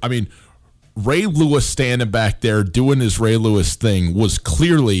also, I mean, Ray Lewis standing back there doing his Ray Lewis thing was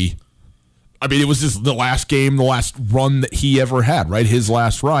clearly I mean, it was just the last game, the last run that he ever had, right? His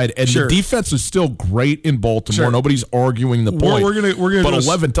last ride. And the defense is still great in Baltimore. Sure. Nobody's arguing the point. We're gonna but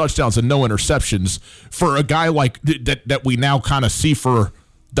 11 touchdowns and no interceptions for a guy like that we now kind of see for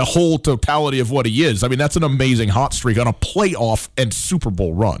the whole totality of what he is. I mean, that's an amazing hot streak on a playoff and Super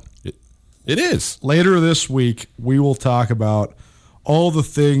Bowl run. It is. Later this week, we will talk about all the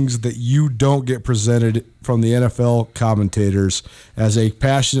things that you don't get presented from the NFL commentators as a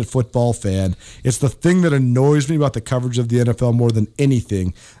passionate football fan. It's the thing that annoys me about the coverage of the NFL more than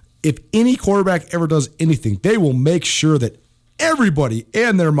anything. If any quarterback ever does anything, they will make sure that everybody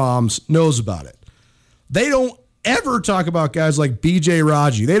and their moms knows about it. They don't ever talk about guys like B.J.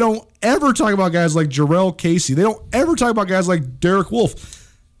 Raji. They don't ever talk about guys like Jarrell Casey. They don't ever talk about guys like Derek Wolfe.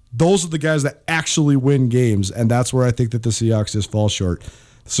 Those are the guys that actually win games, and that's where I think that the Seahawks just fall short.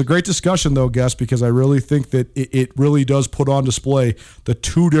 It's a great discussion, though, Gus, because I really think that it really does put on display the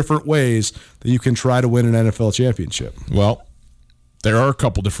two different ways that you can try to win an NFL championship. Well, there are a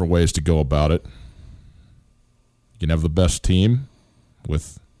couple different ways to go about it. You can have the best team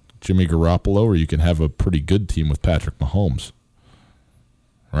with Jimmy Garoppolo, or you can have a pretty good team with Patrick Mahomes.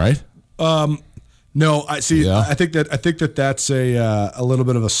 Right? No, I see. Yeah. I think that that's a little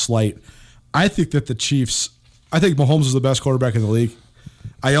bit of a slight. I think that the Chiefs. I think Mahomes is the best quarterback in the league.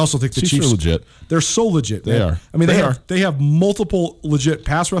 I also think the Chiefs are legit. They're so legit. They are. I mean, they have multiple legit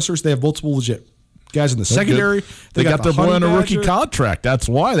pass rushers. They have multiple legit guys in the secondary. They got their boy on a rookie contract. That's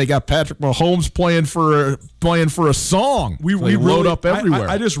why they got Patrick Mahomes playing for a song. We load up everywhere.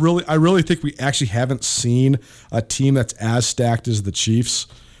 I really think we actually haven't seen a team that's as stacked as the Chiefs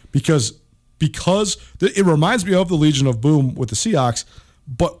because it reminds me of the Legion of Boom with the Seahawks,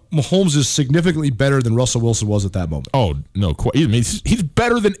 but Mahomes is significantly better than Russell Wilson was at that moment. Oh, no. I mean, he's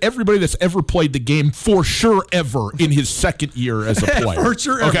better than everybody that's ever played the game for sure ever in his second year as a player. For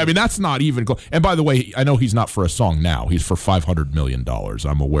sure. Okay, I mean, that's not even close. And by the way, I know he's not for a song now. He's for $500 million.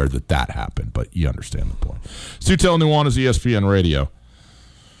 I'm aware that happened, but you understand the point. Tutel Nuanez, ESPN Radio.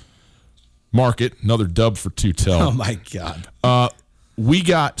 Market, another dub for Tutel. Oh, my God. We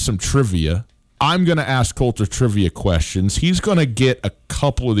got some trivia. I'm going to ask Coulter trivia questions. He's going to get a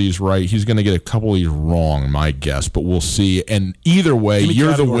couple of these right. He's going to get a couple of these wrong, my guess, but we'll see. And either way,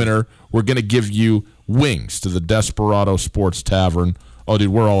 you're the winner. We're going to give you wings to the Desperado Sports Tavern. Oh, dude,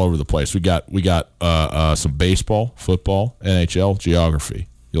 we're all over the place. We got some baseball, football, NHL, geography.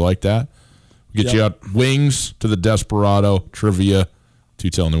 You like that? We get you out wings to the Desperado trivia.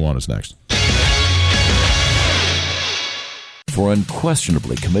 Tutel Nuanez next. For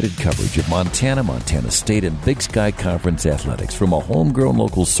unquestionably committed coverage of Montana, Montana State, and Big Sky Conference athletics from a homegrown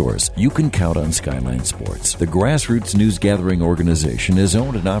local source, you can count on Skyline Sports. The grassroots news-gathering organization is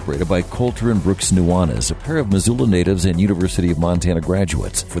owned and operated by Coulter and Brooks Nuanez, a pair of Missoula natives and University of Montana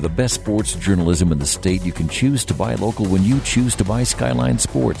graduates. For the best sports journalism in the state, you can choose to buy local when you choose to buy Skyline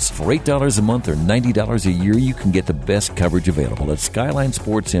Sports. For $8 a month or $90 a year, you can get the best coverage available at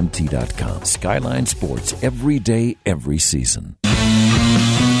SkylineSportsMT.com. Skyline Sports, every day, every season.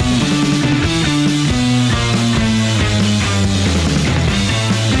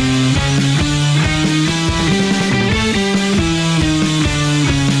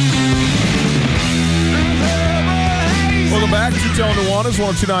 Welcome back to Tutel Nuanez,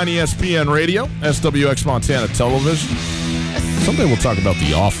 102.9 ESPN Radio, SWX Montana Television. Someday we'll talk about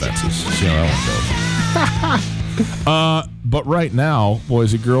the offenses. See how that one goes. But right now,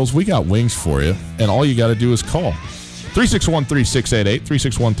 boys and girls, we got wings for you, and all you got to do is call. 361-3688,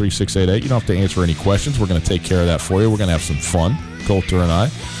 361-3688. You don't have to answer any questions. We're going to take care of that for you. We're going to have some fun, Coulter and I.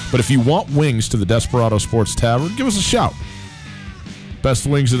 But if you want wings to the Desperado Sports Tavern, give us a shout. Best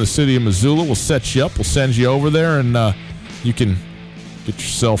wings in the city of Missoula. We'll set you up. We'll send you over there, and you can get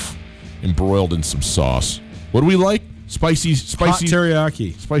yourself embroiled in some sauce. What do we like? Spicy hot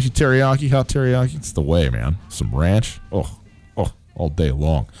teriyaki. Spicy teriyaki, hot teriyaki. It's the way, man. Some ranch. Oh, all day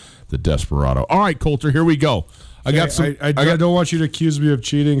long. The Desperado. All right, Coulter, here we go. I don't want you to accuse me of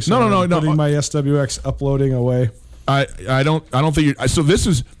cheating. So No. Putting my SWX uploading away. I don't think you. So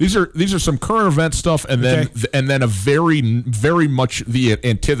these are some current event stuff, and then a very very much the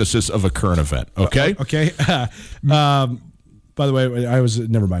antithesis of a current event. Okay. Okay. By the way,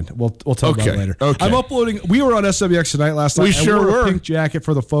 never mind. We'll talk about it later. Okay. I'm uploading. We were on SWX tonight last night. We sure were. A pink jacket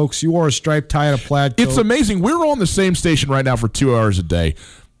for the folks. You wore a striped tie and a plaid coat. It's amazing. We're on the same station right now for 2 hours a day.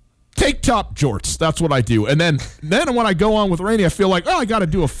 Take top jorts. That's what I do. And then when I go on with Rainey, I feel like, I got to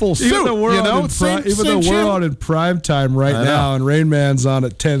do a full suit. Even though we're on in prime time right now, and Rain Man's on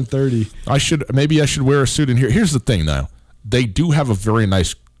at 10:30. Maybe I should wear a suit in here. Here's the thing, though. They do have a very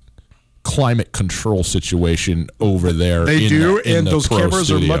nice climate control situation over there. They do, and those cameras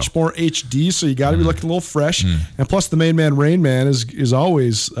studio. are much more HD, so you got to be looking a little fresh. And plus, the main man, Rain Man, is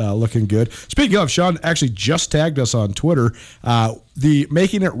always looking good. Speaking of, Sean actually just tagged us on Twitter. The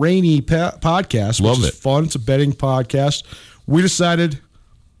Making It Rainy podcast, which is fun. It's a betting podcast. We decided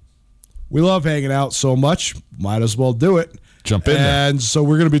we love hanging out so much, might as well do it. Jump in there. And so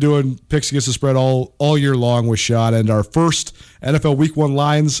we're going to be doing picks against the spread all year long with Sean. And our first NFL Week 1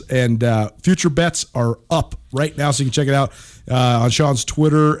 lines and future bets are up right now, so you can check it out on Sean's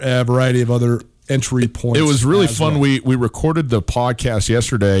Twitter, a variety of other entry points. It was really fun. Well. We recorded the podcast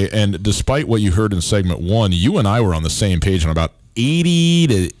yesterday, and despite what you heard in segment 1, you and I were on the same page on about 80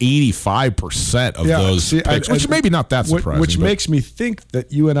 to 85% of those picks, which is maybe not that surprising. Which makes me think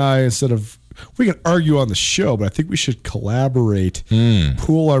that you and I, instead of we can argue on the show, but I think we should collaborate,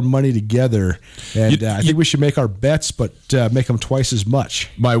 pool our money together, and I think we should make our bets, but make them twice as much.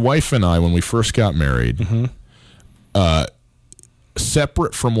 My wife and I, when we first got married,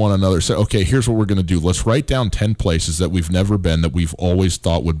 separate from one another, said, okay, here's what we're going to do. Let's write down 10 places that we've never been that we've always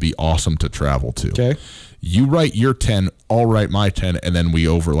thought would be awesome to travel to. Okay. You write your 10, I'll write my 10, and then we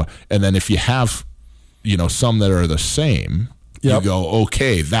overlap. And then if you have, some that are the same, you go,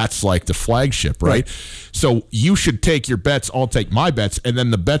 okay, that's like the flagship, right? So you should take your bets, I'll take my bets, and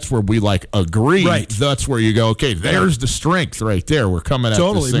then the bets where we agree, that's where you go, okay, there's the strength right there. We're coming at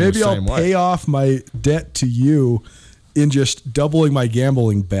totally. the same I'll pay off my debt to you in just doubling my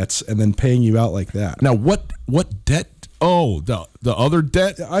gambling bets and then paying you out like that. Now, what debt? Oh, the other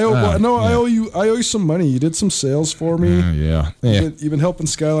debt? I owe you some money. You did some sales for me. You've been helping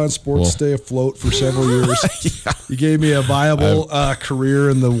Skyline Sports stay afloat for several years. You gave me a viable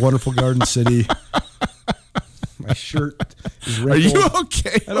career in the wonderful Garden City. My shirt is wrinkled. Are you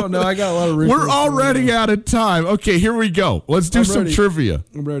okay? I don't know. I got a lot of wrinkles. We're already out of time. Okay, here we go. Let's do some trivia.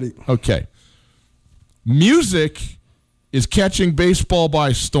 I'm ready. Okay. Music is catching baseball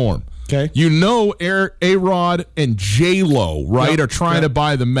by storm. Okay. A-Rod and J-Lo, right, are trying to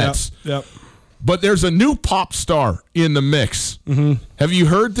buy the Mets. Yep. But there's a new pop star in the mix. Mm-hmm. Have you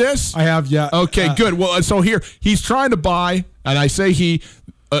heard this? I have, yeah. Okay, good. Well, so here, he's trying to buy, and I say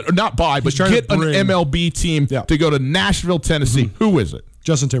not buy, but get an MLB team to go to Nashville, Tennessee. Mm-hmm. Who is it?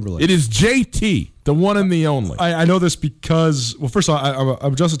 Justin Timberlake. It is JT, the one and the only. I know this because, well, first of all,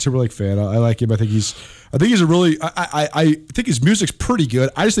 I'm a Justin Timberlake fan. I like him. I think he's a really. I think his music's pretty good.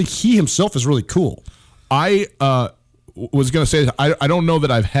 I just think he himself is really cool. I was going to say I don't know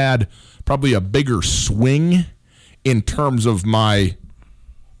that I've had probably a bigger swing in terms of my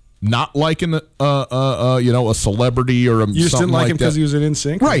not liking a celebrity or you just didn't like him because he was in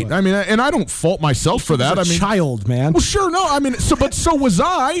NSYNC, right? I mean, and I don't fault myself for that. Child, man. Well, sure, no. I mean, so was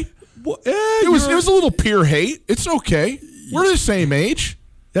I. Well, it was a little peer hate. It's okay. We're the same age.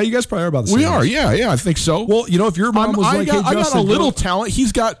 Yeah, you guys probably are about the same. We are, yeah. I think so. Well, if your mom was like, "Hey, Justin, I got a little talent,"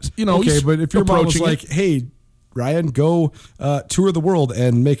 he's got, Okay, he's but if your mom was like, "Hey, Ryan, go tour the world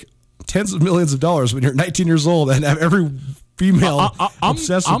and make tens of millions of dollars when you're 19 years old and have every female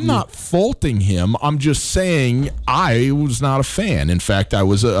obsessed with I'm not faulting him. I'm just saying I was not a fan. In fact, I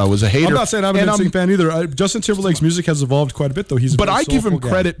was a hater. I'm not saying I'm an NSYNC fan either. Justin Timberlake's music has evolved quite a bit, though. But I give him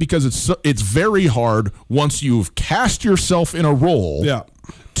credit because it's very hard once you've cast yourself in a role. Yeah.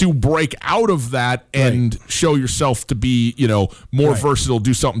 To break out of that and show yourself to be, more versatile,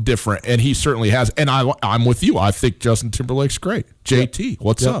 do something different, and he certainly has. And I'm with you. I think Justin Timberlake's great. JT,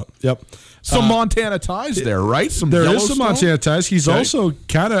 what's up? Yep. Some Montana ties there, right? There is some Montana ties. He's also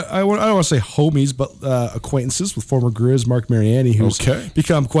kind of, I don't want to say homies, but acquaintances with former Grizz Mark Mariani, who's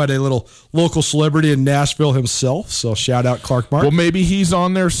become quite a little local celebrity in Nashville himself. So shout out Clark Mark. Well, maybe he's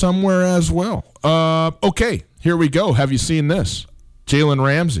on there somewhere as well. Okay, here we go. Have you seen this? Jalen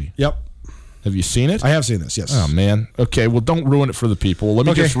Ramsey. Yep. Have you seen it? I have seen this, yes. Oh, man. Okay, well, don't ruin it for the people. Let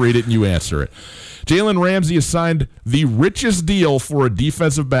me just read it and you answer it. Jalen Ramsey has signed the richest deal for a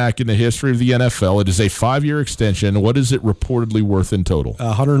defensive back in the history of the NFL. It is a 5-year extension. What is it reportedly worth in total?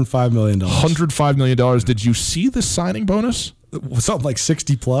 $105 million. $105 million. Did you see the signing bonus? Something like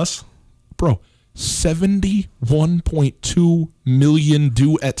 60 plus? Bro, $71.2 million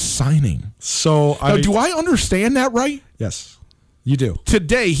due at signing. So, do I understand that right? Yes. You do.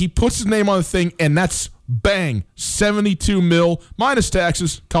 Today, he puts his name on the thing, and that's bang, 72 mil minus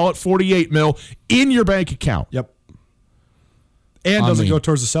taxes, call it 48 mil in your bank account. Yep. And doesn't go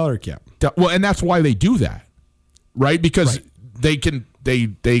towards the salary cap. Well, and that's why they do that, right? Because they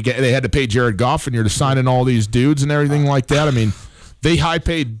had to pay Jared Goff, and you're signing all these dudes and everything like that. I mean, they high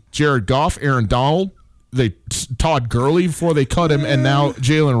paid Jared Goff, Aaron Donald, Todd Gurley before they cut him, and now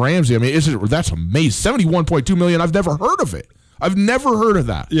Jalen Ramsey. I mean, that's amazing. $71.2 million. I've never heard of it. I've never heard of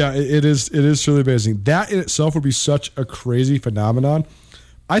that. Yeah, it is truly amazing. That in itself would be such a crazy phenomenon.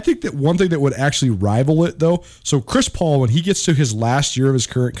 I think that one thing that would actually rival it, though, so Chris Paul, when he gets to his last year of his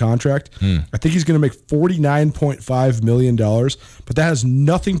current contract, I think he's going to make $49.5 million, but that has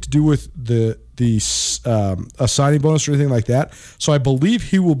nothing to do with a signing bonus or anything like that. So I believe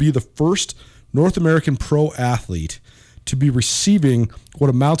he will be the first North American pro athlete to be receiving what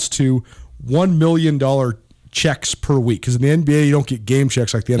amounts to $1 million checks per week. Because in the NBA, you don't get game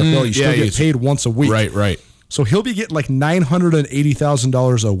checks like the NFL. You still get paid once a week. Right. So he'll be getting like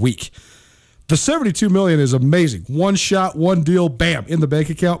 $980,000 a week. The $72 million is amazing. One shot, one deal, bam, in the bank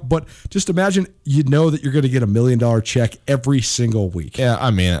account. But just imagine you know that you're going to get $1 million check every single week. Yeah,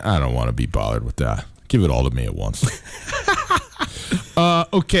 I mean, I don't want to be bothered with that. Give it all to me at once.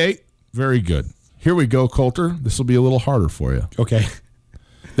 Okay, very good. Here we go, Coulter. This will be a little harder for you. Okay.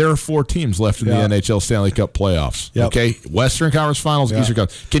 There are 4 teams left in the NHL Stanley Cup playoffs. Yep. Okay, Western Conference Finals, Eastern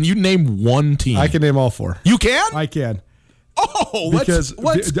Conference. Can you name one team? I can name all 4. You can? I can. Oh, let's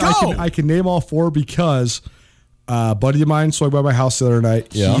go. I can name all 4 because a buddy of mine swung by my house the other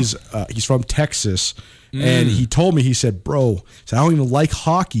night. Yeah. He's from Texas, and he told me, he said, bro, I don't even like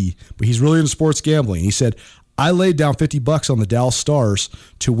hockey, but he's really into sports gambling. He said, I laid down $50 on the Dallas Stars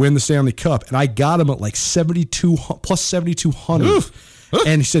to win the Stanley Cup, and I got him at like 72 plus 7,200.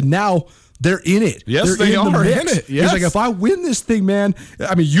 And he said, now they're in it. Yes, they're they are in it. Yes. He's like, if I win this thing, man,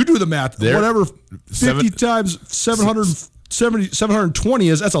 I mean, you do the math. Whatever 50 times 720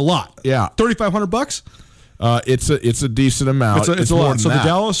 is, that's a lot. Yeah. $3,500? It's a decent amount. It's a lot. So the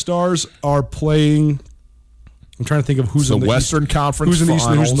Dallas Stars are playing. I'm trying to think of who's in the Western East, Conference who's in the East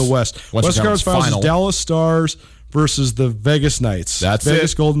and who's in the Finals. West. Western Conference Finals is Dallas Stars versus the Vegas Knights. That's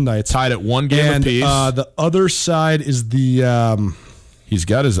Vegas it. Golden Knights. Tied at 1 game apiece. The other side is the... He's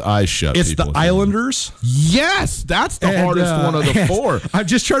got his eyes shut. It's the Islanders. Yes, that's the hardest one of the 4. I'm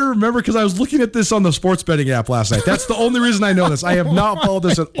just trying to remember because I was looking at this on the sports betting app last night. That's the only reason I know this. I have not followed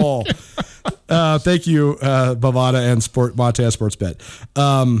this at all. Thank you, Bovada and Montana Sports Bet.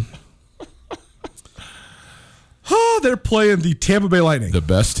 They're playing the Tampa Bay Lightning. The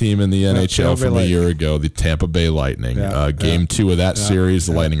best team in the NHL from a year ago, the Tampa Bay Lightning. Game 2 of that series,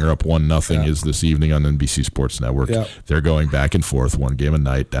 the Lightning are up 1-0 is this evening on NBC Sports Network. They're going back and forth, 1 game a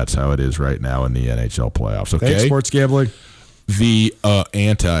night. That's how it is right now in the NHL playoffs. Okay, thanks, sports gambling. The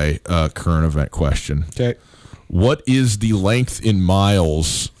anti-current event question. Okay. What is the length in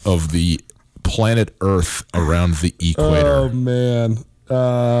miles of the planet Earth around the equator? Oh, man.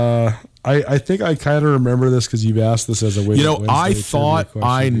 I think I kind of remember this because you've asked this as a way. I thought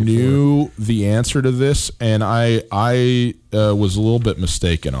I knew the answer to this, and I was a little bit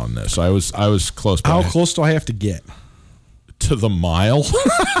mistaken on this. I was close. How close do I have to get to the mile?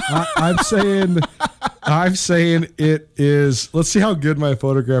 I'm saying it is. Let's see how good my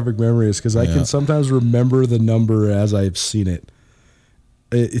photographic memory is because I can sometimes remember the number as I've seen it.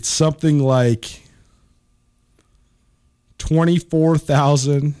 It's something like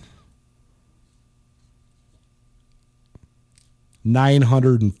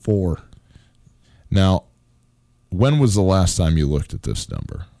 24,904. Now, when was the last time you looked at this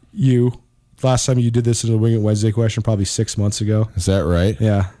number? Last time you did this in a Wing It Wednesday question, probably 6 months ago. Is that right?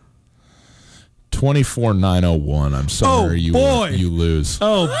 Yeah. 24,901. I'm sorry, you lose.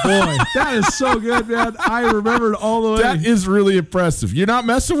 Oh boy, that is so good, man. I remembered all the way. That is really impressive. You're not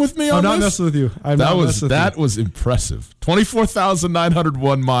messing with me on this? I'm not messing with you. That was impressive.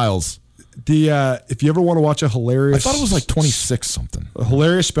 24,901 miles. If you ever want to watch a hilarious, I thought it was like 26 something. A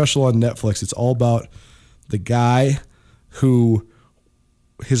hilarious special on Netflix. It's all about the guy who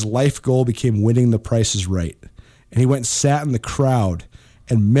his life goal became winning The Price is Right, and he went and sat in the crowd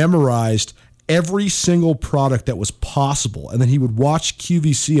and memorized every single product that was possible, and then he would watch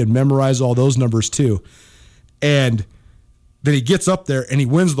QVC and memorize all those numbers too, and then he gets up there and he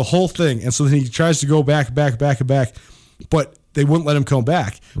wins the whole thing, and so then he tries to go back, but they wouldn't let him come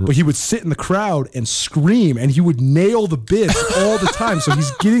back. But he would sit in the crowd and scream, and he would nail the bids all the time. So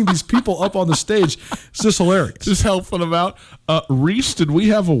he's getting these people up on the stage. It's just hilarious. Just helping them out. Reese, did we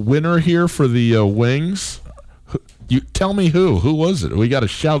have a winner here for the wings? You tell me who was it? We got to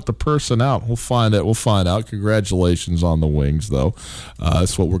shout the person out. We'll find out. Congratulations on the wings, though.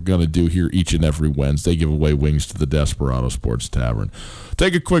 That's what we're going to do here each and every Wednesday. Give away wings to the Desperado Sports Tavern.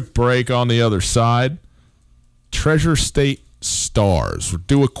 Take a quick break. On the other side, Treasure State Stars. We'll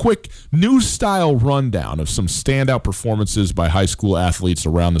do a quick news-style rundown of some standout performances by high school athletes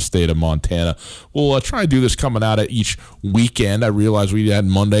around the state of Montana. We'll try to do this coming out at each weekend. I realize we had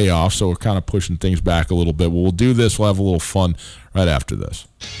Monday off, so we're kind of pushing things back a little bit. We'll do this. We'll have a little fun right after this.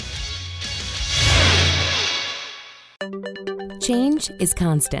 Change is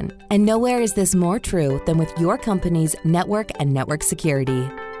constant, and nowhere is this more true than with your company's network and network security.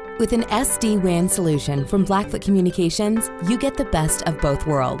 With an SD-WAN solution from Blackfoot Communications, you get the best of both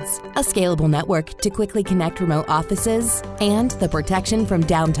worlds. A scalable network to quickly connect remote offices, and the protection from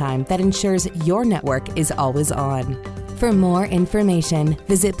downtime that ensures your network is always on. For more information,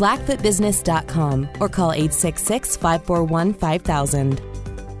 visit blackfootbusiness.com or call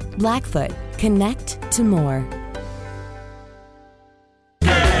 866-541-5000. Blackfoot, connect to more.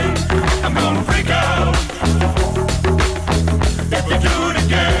 I'm gonna freak out. If we do it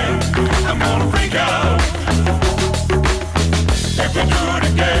again, I'm gonna freak out. If we do it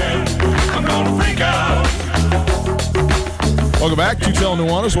again, I'm gonna freak out. Welcome back to Tell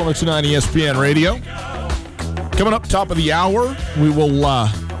Nuanez, 102.9 ESPN Radio. Coming up top of the hour, we will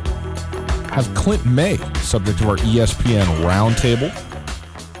have Clint May, subject of our ESPN Roundtable,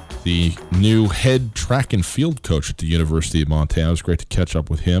 the new head track and field coach at the University of Montana. It was great to catch up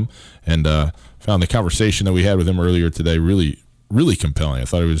with him, and found the conversation that we had with him earlier today really, really compelling. I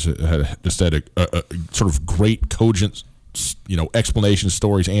thought it was had a sort of great, cogent, explanation,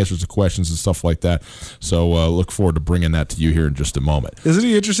 stories, answers to questions, and stuff like that. So look forward to bringing that to you here in just a moment. Isn't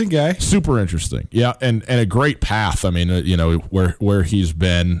he an interesting guy? Super interesting, yeah, and a great path. I mean, where he's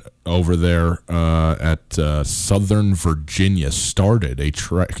been over there at Southern Virginia, started a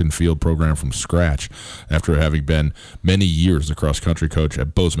track and field program from scratch after having been many years the cross-country coach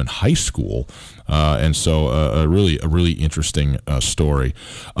at Bozeman High School, and so a really interesting story.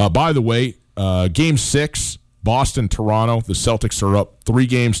 By the way, Game 6, Boston-Toronto. The Celtics are up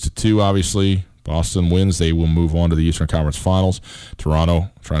 3-2, obviously. Boston wins. They will move on to the Eastern Conference Finals. Toronto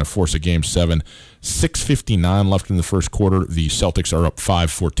trying to force a Game 7. 6:59 left in the first quarter. The Celtics are up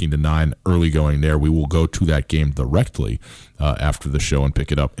 5-14-9 early going there. We will go to that game directly after the show and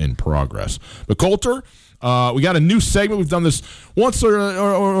pick it up in progress. But Coulter, we got a new segment. We've done this once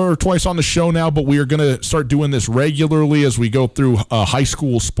or twice on the show now, but we are going to start doing this regularly as we go through high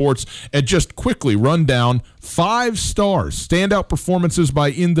school sports and just quickly run down 5 stars, standout performances by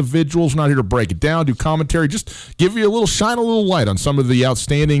individuals. We're not here to break it down, do commentary, just give you shine a little light on some of the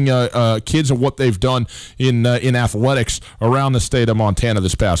outstanding kids and what they've done in athletics around the state of Montana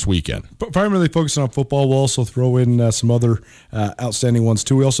this past weekend. Primarily focusing on football. We'll also throw in some other outstanding ones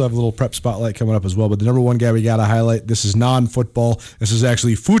too. We also have a little prep spotlight coming up as well, but the number one guy we got to highlight, this is non-football. This is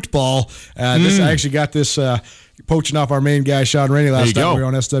actually football. I actually got this poaching off our main guy, Sean Rainey, last night. We were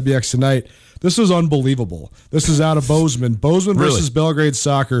on SWX Tonight. This was unbelievable. This is out of Bozeman. Bozeman versus Belgrade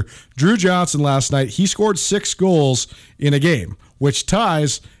Soccer. Drew Johnson last night, he scored 6 goals in a game, which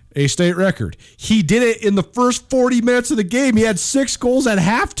ties a state record. He did it in the first 40 minutes of the game. He had 6 goals at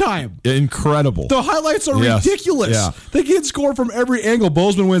halftime. Incredible. The highlights are ridiculous. Yeah. They can score from every angle.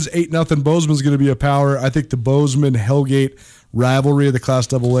 Bozeman wins 8-0. Bozeman's going to be a power. I think the Bozeman-Hellgate rivalry at the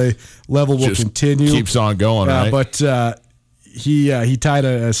Class AA level will continue. Keeps on going, right? But he tied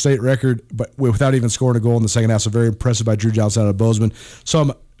a state record, but without even scoring a goal in the second half. So very impressive by Drew Johnson out of Bozeman.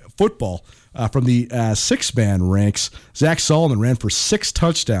 Some football from the 6-man ranks. Zach Solomon ran for 6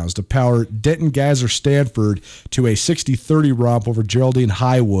 touchdowns to power Denton Geyser Stanford to a 60-30 romp over Geraldine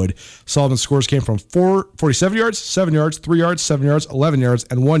Highwood. Solomon's scores came from 47 yards, 7 yards, 3 yards, 7 yards, 11 yards,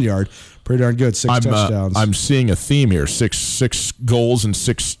 and 1 yard. Pretty darn good. 6 touchdowns. I'm seeing a theme here. 6 goals and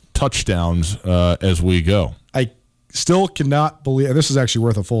 6 touchdowns as we go. I still cannot believe, and this is actually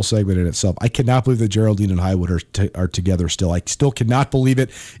worth a full segment in itself, I cannot believe that Geraldine and Highwood are together still. I still cannot believe it.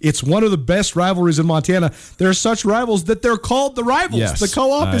 It's one of the best rivalries in Montana. There are such rivals that they're called the Rivals. Yes, the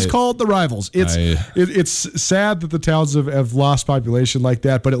co-op is called the Rivals. It's sad that the towns have lost population like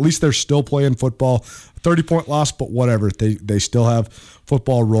that, but at least they're still playing football. 30-point loss, but whatever. They still have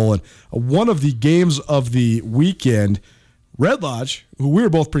football rolling. One of the games of the weekend, Red Lodge, who we were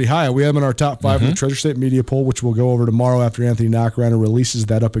both pretty high on, we have them in our top 5 of the Treasure State Media Poll, which we'll go over tomorrow after Anthony Knockreiner releases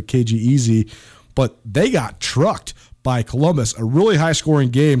that up at KGEZ. But they got trucked by Columbus, a really high-scoring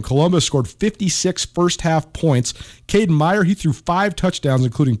game. Columbus scored 56 first-half points. Caden Meyer, he threw 5 touchdowns,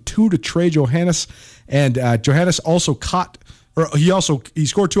 including 2 to Trey Johannes. And Johannes also he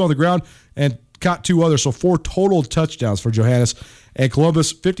scored 2 on the ground and caught 2 others, so 4 total touchdowns for Johannes. And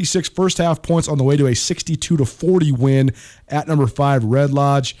Columbus, 56 first-half points on the way to a 62-40 win at number 5 Red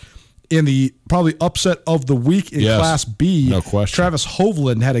Lodge. In the probably upset of the week in Class B, no question. Travis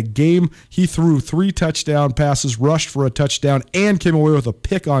Hovland had a game. He threw 3 touchdown passes, rushed for a touchdown, and came away with a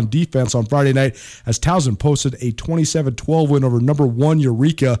pick on defense on Friday night as Towson posted a 27-12 win over number 1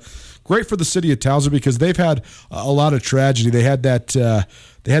 Eureka. great for the city of Townsend because they've had a lot of tragedy. They had that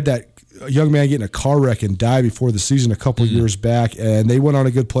young man get in a car wreck and die before the season a couple years back, and they went on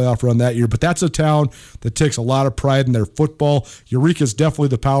a good playoff run that year. But that's a town that takes a lot of pride in their football. Eureka's definitely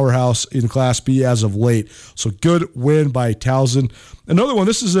the powerhouse in Class B as of late. So good win by Townsend. Another one,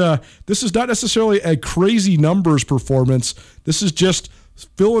 this is not necessarily a crazy numbers performance. This is just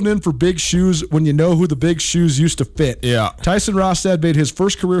filling in for big shoes when you know who the big shoes used to fit. Yeah. Tyson Rostad made his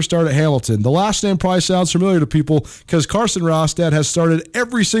first career start at Hamilton. The last name probably sounds familiar to people because Carson Rostad has started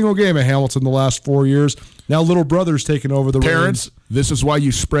every single game at Hamilton the last 4 years. Now little brother's taking over the Parents, reins. This is why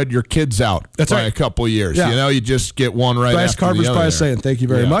you spread your kids out by a couple of years. Yeah. You just get one right Bryce after Carver's the other. Probably saying thank you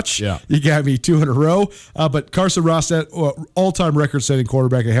very much. Yeah. You got me 2 in a row. But Carson Rostad, all-time record-setting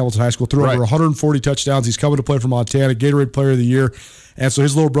quarterback at Hamilton High School, threw over 140 touchdowns. He's coming to play for Montana, Gatorade Player of the Year. And so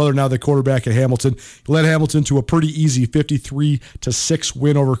his little brother now the quarterback at Hamilton. He led Hamilton to a pretty easy 53-6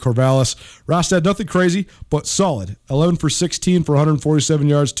 win over Corvallis. Rostad, nothing crazy, but solid. 11 for 16 for 147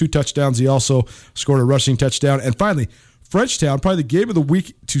 yards, 2 touchdowns. He also scored a rushing touchdown. And finally, Frenchtown, probably the game of the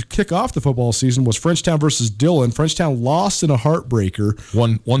week to kick off the football season was Frenchtown versus Dillon. Frenchtown lost in a heartbreaker.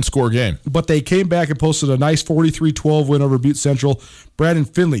 One score game. But they came back and posted a nice 43-12 win over Butte Central. Brandon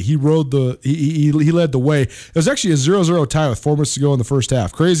Finley, he led the way. It was actually a 0-0 tie with 4 minutes to go in the first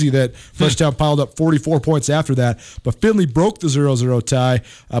half. Crazy that Frenchtown piled up 44 points after that. But Finley broke the 0-0 tie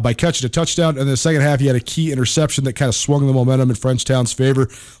by catching a touchdown. And in the second half, he had a key interception that kind of swung the momentum in Frenchtown's favor.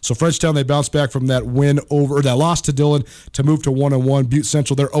 So Frenchtown, they bounced back from that loss to Dillon to move to 1-1. Butte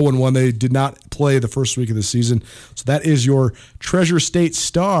Central, they're 0-1. They did not play the first week of the season. So that is your Treasure State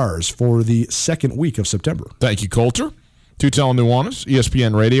Stars for the second week of September. Thank you, Coulter. Tutel Nuanez,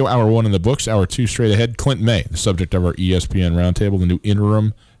 ESPN Radio, Hour 1 in the books, Hour 2 straight ahead. Clint May, the subject of our ESPN Roundtable, the new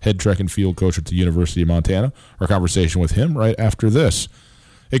interim head track and field coach at the University of Montana. Our conversation with him right after this.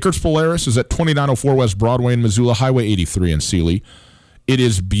 Hey, Kurtz Polaris is at 2904 West Broadway in Missoula, Highway 83 in Sealy. It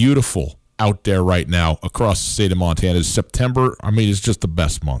is beautiful out there right now across the state of Montana. September, it's just the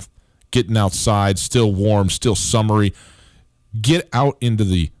best month. Getting outside, still warm, still summery. Get out into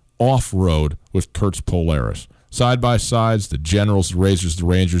the off-road with Kurtz Polaris. Side-by-sides, the Generals, the Razors, the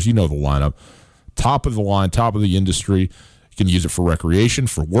Rangers, you know the lineup. Top of the line, top of the industry. You can use it for recreation,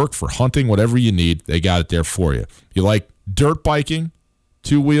 for work, for hunting, whatever you need. They got it there for you. You like dirt biking,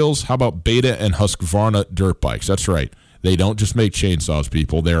 2 wheels? How about Beta and Husqvarna dirt bikes? That's right. They don't just make chainsaws,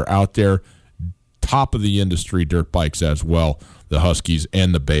 people. They're out there, top of the industry dirt bikes as well, the Huskies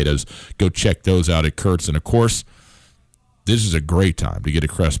and the Betas. Go check those out at Kurtz. And, of course, this is a great time to get a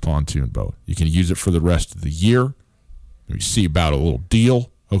Crest pontoon boat. You can use it for the rest of the year. You see about a little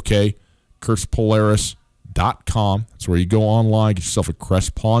deal, okay? KurtzPolaris.com. That's where you go online, get yourself a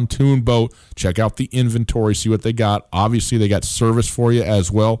Crest pontoon boat, check out the inventory, see what they got. Obviously, they got service for you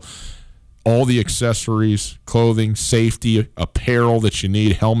as well. All the accessories, clothing, safety, apparel that you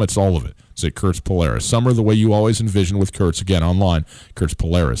need, helmets, all of it. It's at Kurtz Polaris. Summer the way you always envision with Kurtz. Again, online,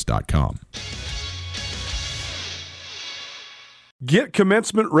 KurtzPolaris.com. Get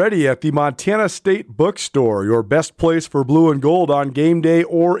commencement ready at the Montana State Bookstore, your best place for blue and gold on game day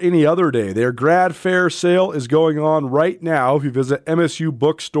or any other day. Their grad fair sale is going on right now if you visit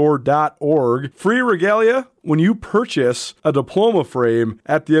msubookstore.org. Free regalia when you purchase a diploma frame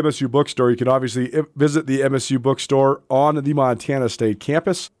at the MSU Bookstore. You can obviously visit the MSU Bookstore on the Montana State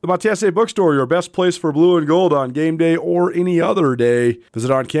campus. The Montana State Bookstore, your best place for blue and gold on game day or any other day. Visit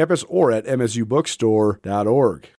on campus or at msubookstore.org.